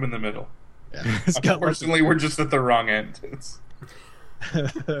lot of room in the middle. Yeah. It's got lots of- Unfortunately, we're just at the wrong end.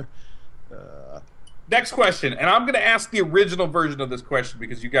 Next question, and I'm going to ask the original version of this question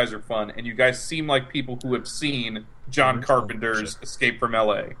because you guys are fun and you guys seem like people who have seen John Original Carpenter's version. Escape from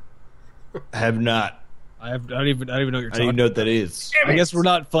L.A. I have not. I don't even know what you're I don't talking even know about. what that is. I guess we're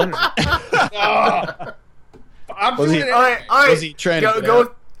not fun. Ah! I'm Was doing he- it. All right. Was he trying to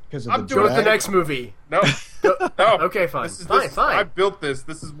go because I'm of the doing with the drag? next movie. No, no. Okay, fine. This is, Fine, this, fine. I built this.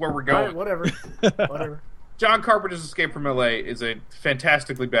 This is where we're All going. right, whatever. Whatever. John Carpenter's Escape from L.A. is a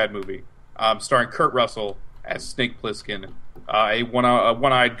fantastically bad movie, starring Kurt Russell as Snake Plissken, a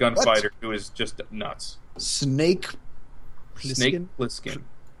one-eyed gunfighter who is just nuts. Snake Snake Plissken.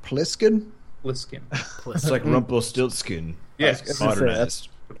 Pliskin? Plissken. It's like Rumpelstiltskin. Yes. Modernized.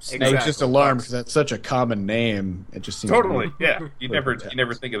 I was Exactly. just alarmed because that's such a common name. It just seems Totally. Yeah. You Perfect never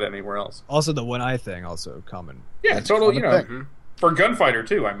text. think of that anywhere else. Also, the one eye thing, also common. Yeah, That's a totally. common thing. For gunfighter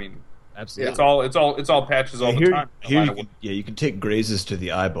too. I mean, Absolutely. it's all patches all the Here, time. no here matter you can, you can take grazes to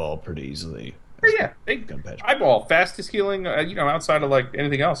the eyeball pretty easily. what. Yeah. They, Gun patch. eyeball, fastest healing. Outside of like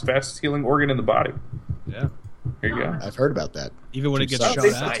anything else, fastest healing organ in the body. Yeah. Here you go. I've heard about that. Even when it gets Oh, shot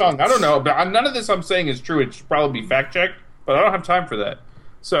It's the at. tongue. I don't know, but none of this I'm saying is true. It should probably be fact checked, but I don't have time for that.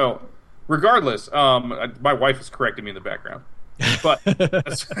 So, regardless, my wife is correcting me in the background. But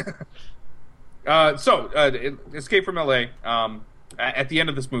Escape from L.A. At the end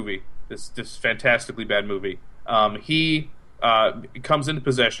of this movie, this fantastically bad movie, he comes into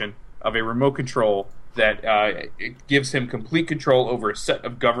possession of a remote control that it gives him complete control over a set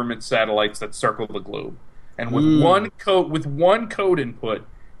of government satellites that circle the globe. And with one code input,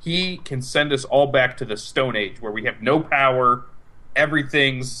 he can send us all back to the Stone Age, where we have no power,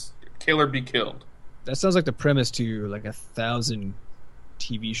 everything's kill or be killed. That sounds like the premise to like 1,000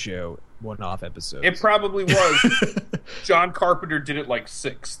 TV show one-off episodes. It probably was. John Carpenter did it like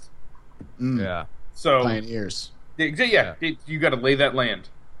sixth. Yeah. So Pioneers you got to lay that land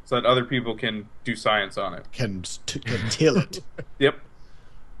so that other people can do science on it. can till it. Yep.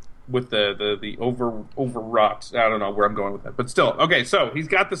 With the overwrought. I don't know where I'm going with that, but still, okay. So he's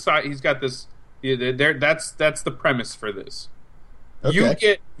got this. That's the premise for this.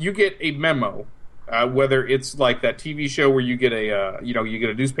 Okay. You get a memo, whether it's like that TV show where you get a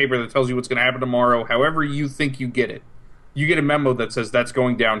newspaper that tells you what's going to happen tomorrow. However you think you get it, you get a memo that says that's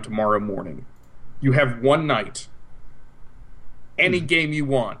going down tomorrow morning. You have one night. Any game you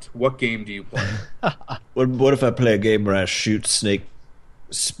want. What game do you play? What if I play a game where I shoot Snake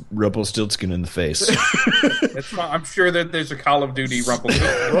Rumpelstiltskin in the face? It's fine. I'm sure that there's a Call of Duty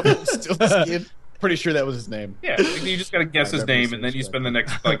Rumpelstiltskin. Pretty sure that was his name. Yeah, you just got to guess I his remember name, seeing and then you this spend the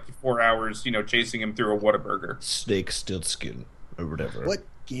next like 4 hours, chasing him through a Whataburger. Snake Stiltskin or whatever. What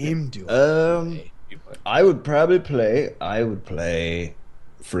game do I play? You play. I would play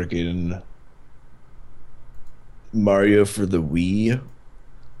freaking Mario for the Wii.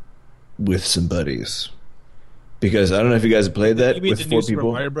 with some buddies. Because I don't know if you guys have played that You mean with the 4 new people.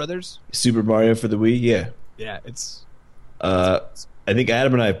 Super Mario Brothers? Super Mario for the Wii, yeah. Yeah, it's I think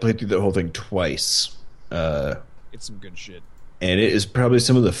Adam and I have played through the whole thing twice. it's some good shit. And it is probably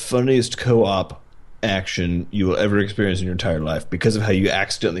some of the funniest co-op action you will ever experience in your entire life because of how you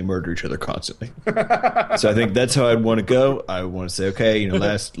accidentally murder each other constantly. So I think that's how I'd want to go. I want to say, okay,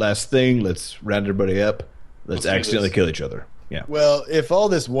 last thing, let's round everybody up. Let's accidentally kill each other. Yeah. Well, if all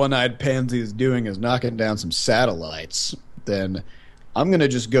this one-eyed pansy is doing is knocking down some satellites, then I'm going to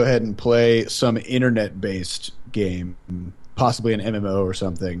just go ahead and play some internet-based game, possibly an MMO or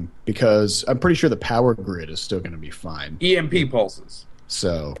something, because I'm pretty sure the power grid is still going to be fine. EMP pulses.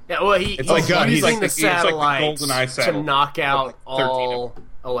 So Yeah, well, he's God, he's using like the the- it's like the satellites GoldenEye to satellite. knock out Like 13 of all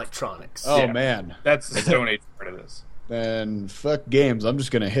electronics. oh Yeah. man, That's the Stone Age part of this. then fuck games. I'm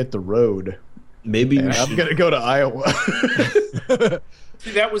just going to hit the road. Maybe you And I'm should. going to go to Iowa.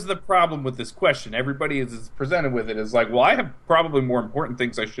 See, that was the problem with this question. Everybody is presented with it as like, well, I have probably more important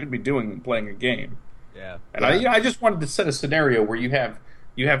things I should be doing than playing a game. Yeah. And I just wanted to set a scenario where you have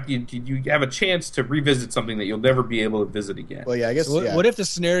a chance to revisit something that you'll never be able to visit again. Well, yeah, I guess. So yeah. what if the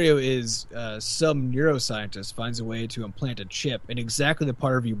scenario is some neuroscientist finds a way to implant a chip in exactly the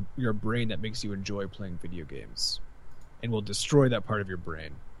part of your brain that makes you enjoy playing video games, and will destroy that part of your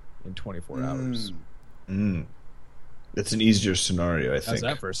brain in 24 hours? That's an easier scenario, I think. How's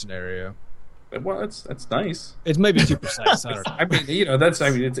that for a scenario? Well, that's nice. It's maybe too precise. I don't know. I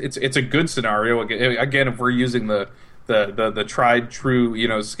mean, it's a good scenario. Again, if we're using the tried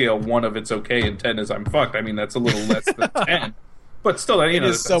true, scale 1 of it's okay and 10 is I'm fucked. I mean, that's a little less than 10. But still, It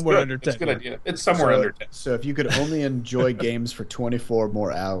is that's somewhere good. under It's a 10. good idea. It's somewhere under 10. So if you could only enjoy games for 24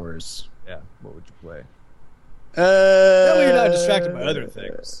 more hours, Yeah. What would you play? that That way you're not distracted by other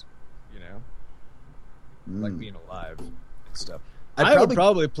things. Like being alive and stuff. I would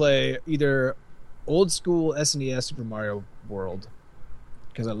probably play either old school SNES Super Mario World,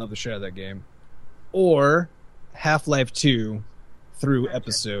 because I love the shit out of that game, or Half-Life 2 through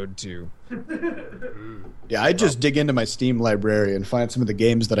Episode 2. Yeah, I just dig into my Steam library and find some of the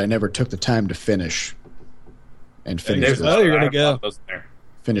games that I never took the time to finish, and finish There's those, Oh, you're I gonna have a lot go. of those in there.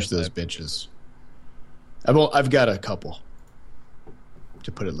 finish those bitches. I've got a couple,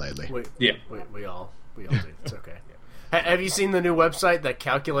 to put it lightly. Yeah. We all do. It's okay. Have you seen the new website that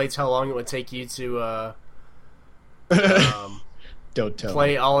calculates how long it would take you to Don't tell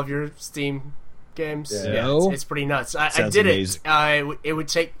play me. all of your Steam games? Yeah. No. It's pretty nuts. I Sounds did amazing. it. It would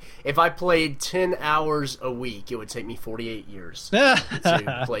take, if I played 10 hours a week, it would take me 48 years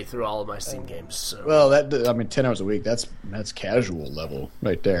to play through all of my Steam games. So. Well, 10 hours a week. That's casual level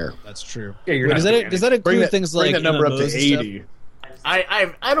right there. That's true. Yeah, you're Wait, not does doing that include things like bring that number up to MMOs and stuff? 80.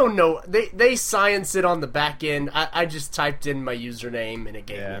 I don't know. They science it on the back end. I just typed in my username and it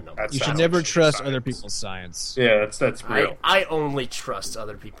gave me a number. That's You should Sounds never like trust science. other people's science. Yeah, that's real. I only trust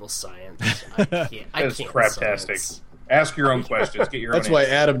other people's science. I can't. I That's can't craptastic. science. Ask your own questions. Get your That's own why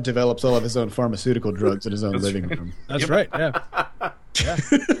answers. Adam develops all of his own pharmaceutical drugs in his own living room. That's right. Yeah.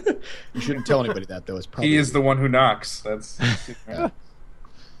 You shouldn't tell anybody that, though. It's probably He is the one who knocks. That's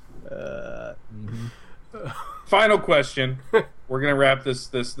final question. We're gonna wrap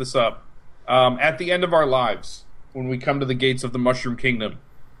this up. At the end of our lives, when we come to the gates of the Mushroom Kingdom,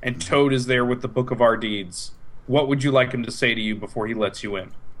 and Toad is there with the Book of Our Deeds, what would you like him to say to you before he lets you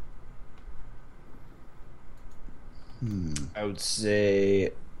in? I would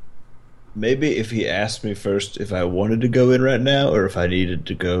say maybe if he asked me first if I wanted to go in right now or if I needed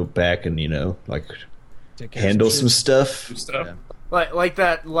to go back and, Take care of handle shit. some stuff. Stuff. Yeah. Like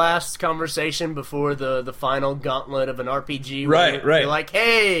that last conversation before the final gauntlet of an RPG. Right, where right. You're like,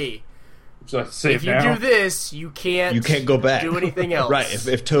 hey, So I say if you now. do this, you can't go back. do anything else. Right.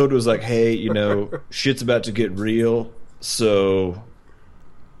 If Toad was like, hey, shit's about to get real, so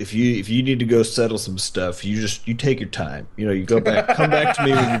if you need to go settle some stuff, you take your time. You go back, come back to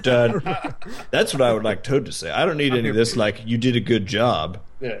me when you're done. That's what I would like Toad to say. I don't need any of this like you did a good job.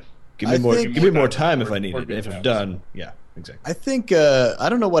 Yeah. Give me I more think- time if I need Or it. good If I'm jobs. done, yeah, exactly. I think I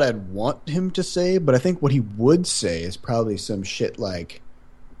don't know what I'd want him to say, but I think what he would say is probably some shit like,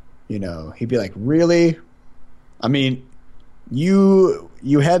 he'd be like, "Really? I mean, you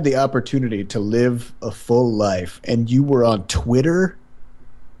had the opportunity to live a full life, and you were on Twitter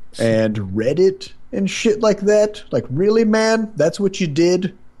and Reddit and shit like that. Like, really, man? That's what you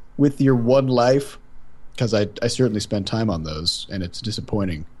did with your one life?" Because I certainly spend time on those, and it's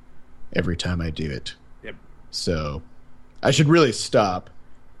disappointing every time I do it. Yep. So I should really stop,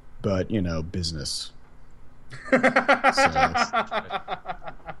 but business. So,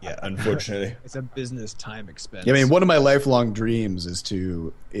 Yeah, unfortunately. It's a business time expense. Yeah, I mean, one of my lifelong dreams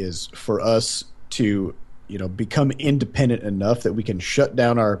is for us to, become independent enough that we can shut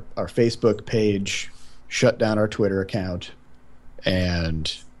down our Facebook page, shut down our Twitter account,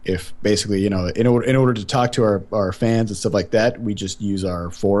 and if basically, in order to talk to our fans and stuff like that, we just use our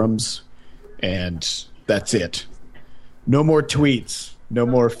forums, and that's it. No more tweets, no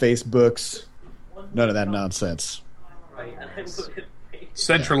more Facebooks, none of that nonsense.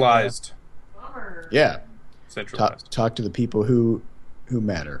 Centralized. Yeah. Centralized. Talk to the people who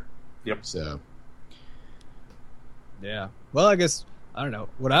matter. Yep. So. Yeah. Well, I guess, I don't know.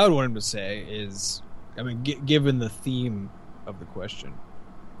 What I would want him to say is, I mean, given the theme of the question,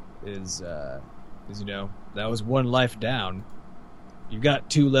 is that was one life down. You got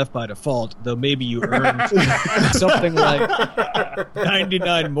 2 left by default, though maybe you earned something like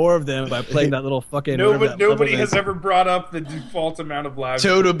 99 more of them by playing that little fucking... Nobody has ever brought up the default amount of lives.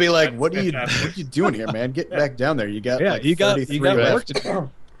 Toad would be like, what are you doing here, man? Get back down there. You got you got left. work to do.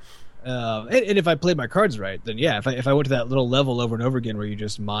 And if I played my cards right, then yeah, if I went to that little level over and over again where you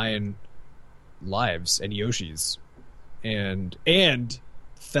just mine lives and Yoshis and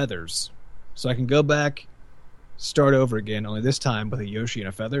feathers, so I can go back, start over again, only this time with a Yoshi and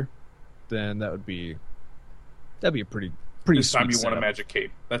a feather, then that'd be a pretty this sweet time you setup. want a magic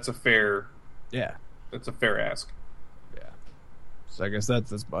cape. That's a fair ask. Yeah. So I guess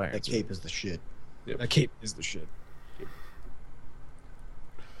that's my answer. That cape is the shit. Yep. That cape is the shit.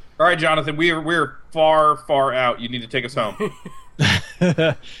 All right, Jonathan, we're far out. You need to take us home.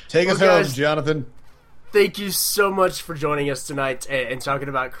 Take us home, guys, Jonathan. Thank you so much for joining us tonight and talking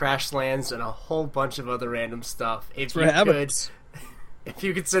about Crashlands and a whole bunch of other random stuff. If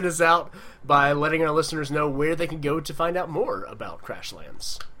you could send us out by letting our listeners know where they can go to find out more about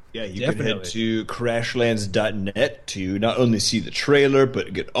Crashlands. Yeah, you Definitely. can head to crashlands.net to not only see the trailer,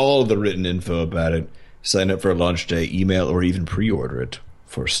 but get all the written info about it, sign up for a launch day email, or even pre-order it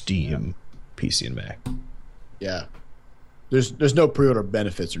for Steam, PC, and Mac. Yeah. There's no pre-order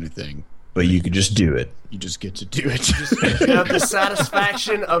benefits or anything. But you could just do it. You just get to do it. You have the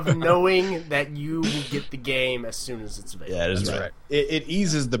satisfaction of knowing that you will get the game as soon as it's available. Yeah, that is right. It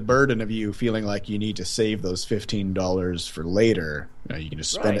eases the burden of you feeling like you need to save those $15 for later. You can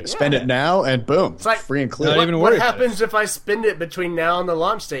just spend it now, and boom, It's like, free and clear. Not even what worry about happens if I spend it between now and the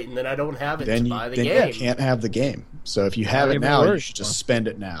launch date, and then I don't have it then to you buy the then game? you can't have the game. So if you have Not it even now, worry. you should just spend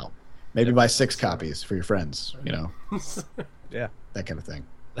it now. Maybe buy 6 copies for your friends. Yeah, That kind of thing.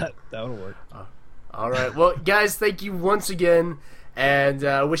 that would work. All right. Well, guys, thank you once again, and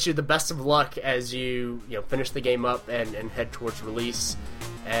wish you the best of luck as you finish the game up and head towards release.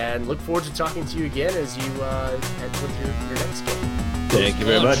 And look forward to talking to you again as you head towards your next game. Thank you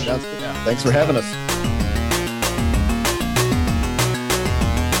very much. Thanks for having us.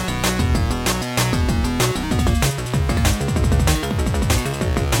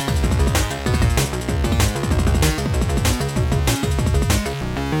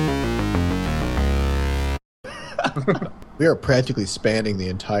 We are practically spanning the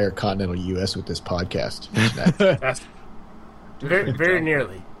entire continental U.S. with this podcast. That's Very, very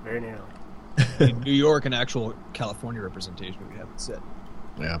nearly. Very nearly. In New York and actual California representation, we haven't said.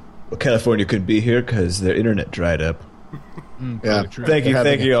 Yeah. Well, California couldn't be here because their internet dried up. Yeah. True. Thank you,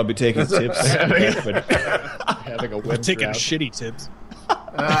 Having thank you. I'll be taking tips. Having a We're web taking drought. shitty tips.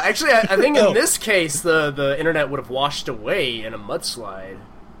 Actually, I think in this case, the internet would have washed away in a mudslide.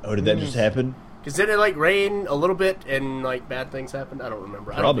 Oh, did that just happen? Because did it rain a little bit and bad things happened? I don't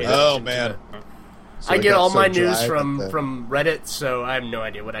remember. Probably. I don't pay Oh, attention to man. it. So I it get got all so my dry news that from Reddit, so I have no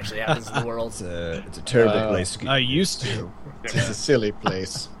idea what actually happens in the world. It's a terrible place to get. I used to. It's a silly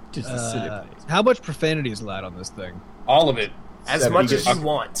place. Just a silly place. How much profanity is allowed on this thing? all of it. As 70 much as gets- you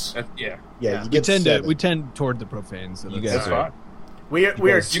want. Yeah. Yeah, you We get tend 7. we tend toward the profane. So You that's- guys That's are. fine. We are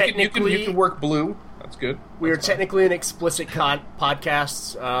You can technically work blue. That's good. we are That's fine. technically an explicit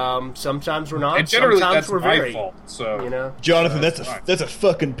podcast. Sometimes we're not. And generally, Sometimes that's we're my very. fault. So Jonathan, That's that's fine. a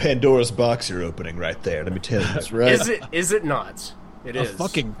fucking Pandora's box you're opening right there. Let me tell you. That's right. Is it not? It a is.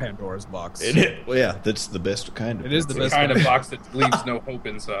 fucking Pandora's box. Well, yeah, that's the best kind of. It is the it's best the kind of kind. box that leaves no hope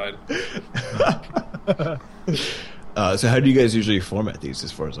inside. So how do you guys usually format these?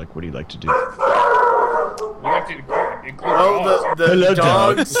 As far as what do you like to do? We have to include Well, dogs. the Hello,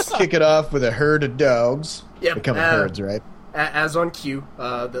 dogs. Let's kick it off with a herd of dogs. Yep, Becoming herds, right? As on cue,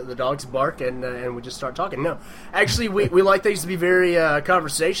 the dogs bark and we just start talking. No, actually, we like things to be very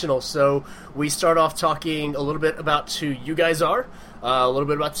conversational, so we start off talking a little bit about who you guys are, a little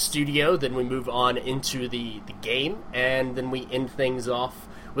bit about the studio, then we move on into the game, and then we end things off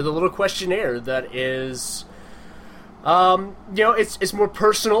with a little questionnaire that is It's more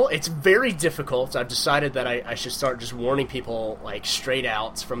personal. It's very difficult. I've decided that I should start just warning people like straight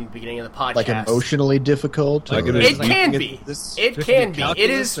out from the beginning of the podcast. Like emotionally difficult? It can be. It can be.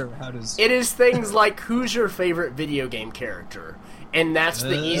 It is things like, who's your favorite video game character? And that's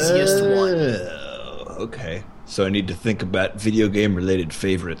the easiest one. Okay. So I need to think about video game related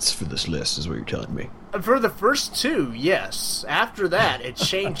favorites for this list, is what you're telling me. For the first two, yes. After that, it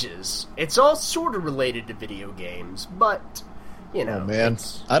changes. It's all sort of related to video games, but, you know. Oh, man.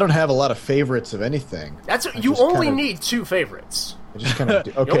 I don't have a lot of favorites of anything. You only need two favorites. I just kind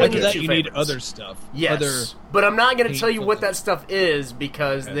of... Okay. After that, you need other stuff. Yes. But I'm not going to tell you what that stuff is,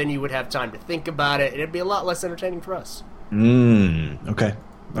 because then you would have time to think about it, and it'd be a lot less entertaining for us. Okay.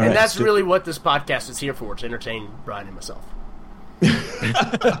 And that's really what this podcast is here for, to entertain Brian and myself.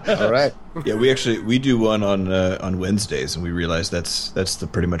 All right. Yeah, we do one on Wednesdays, and we realize that's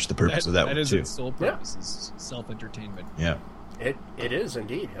pretty much the purpose of that one too. That is its sole purpose, is self-entertainment. Yeah. It is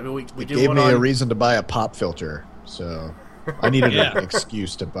indeed. I mean, we do gave one me on... a reason to buy a pop filter, so I needed an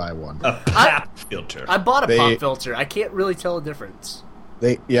excuse to buy one. A pop filter. I bought a pop filter. I can't really tell a difference.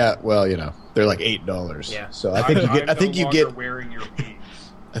 They're like $8. Yeah. So I think you get wearing your piece.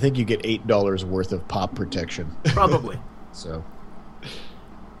 I think you get $8 worth of pop protection. Probably. So.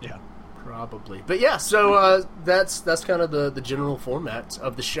 Yeah. Probably. But yeah, so that's kind of the general format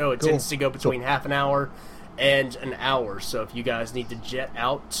of the show. It tends to go between half an hour and an hour. So if you guys need to jet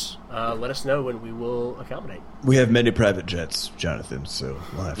out, let us know and we will accommodate. We have many private jets, Jonathan, so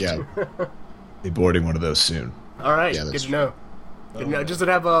we'll have to be boarding one of those soon. All right. Good to know. Good to know. Does it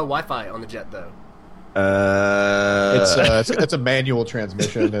have Wi-Fi on the jet, though? It's a manual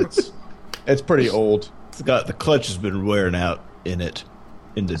transmission. It's pretty old. The clutch has been wearing out in it.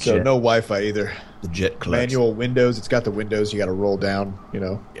 In the so jet. No Wi-Fi either. The jet clutch. Manual windows. It's got the windows you got to roll down. You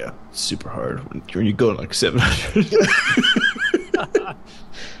know. Yeah, it's super hard when you go like 700.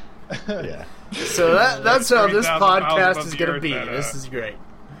 Yeah. So that's how this podcast is going to be. This is great.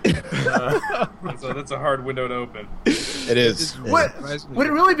 So that's a hard window to open. It is. Would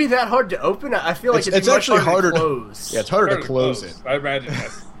it really be that hard to open? I feel like it's actually harder to close. Yeah, it's harder to close it. I imagine that.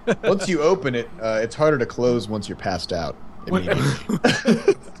 Once you open it, it's harder to close once you're passed out. And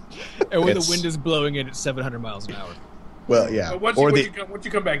when the wind is blowing in at 700 miles an hour. Well, yeah. But once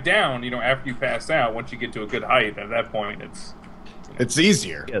you come back down, after you pass out, once you get to a good height, at that point, it's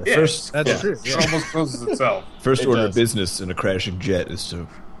easier. Yeah, that's true. It almost closes itself. First order of business in a crashing jet is to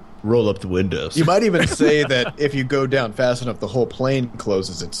roll up the windows. You might even say that if you go down fast enough, the whole plane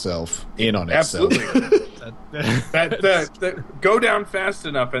closes itself in on itself. Absolutely. Go down fast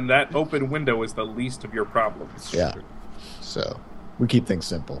enough, and that open window is the least of your problems. Yeah. So we keep things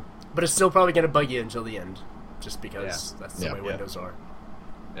simple. But it's still probably going to bug you until the end, just because that's the way windows are.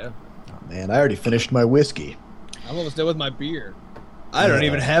 Yeah. Oh, man, I already finished my whiskey. I'm almost done with my beer. I don't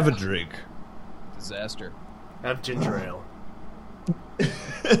even have a drink. Disaster. Have ginger ale.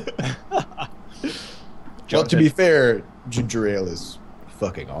 Well, to be fair, ginger ale is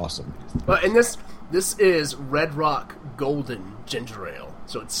fucking awesome. And this is Red Rock Golden Ginger Ale,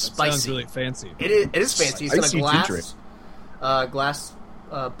 so it's spicy. Sounds really fancy. It is fancy. It's in a glass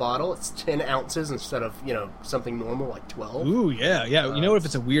bottle. It's 10 ounces instead of something normal like 12. Ooh, yeah. If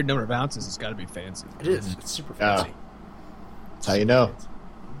it's a weird number of ounces, it's got to be fancy. It is. It's super fancy. That's how you know.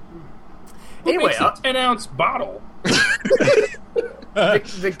 Anyway, a 10-ounce bottle.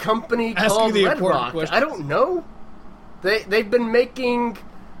 The company called Red Rock. I don't know. They've been making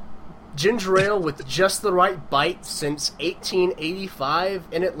ginger ale with just the right bite since 1885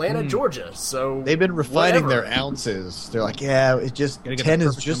 in Atlanta, Georgia. So they've been refining their ounces. They're like, it's just 10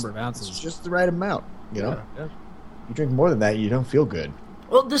 is just number of ounces. It's just the right amount. You drink more than that, you don't feel good.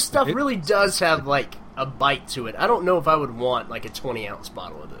 Well, this stuff really does have like a bite to it. I don't know if I would want like a 20-ounce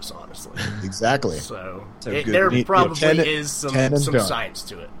bottle of this, honestly. Exactly. So there probably is some science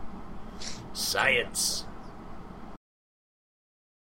to it. Science.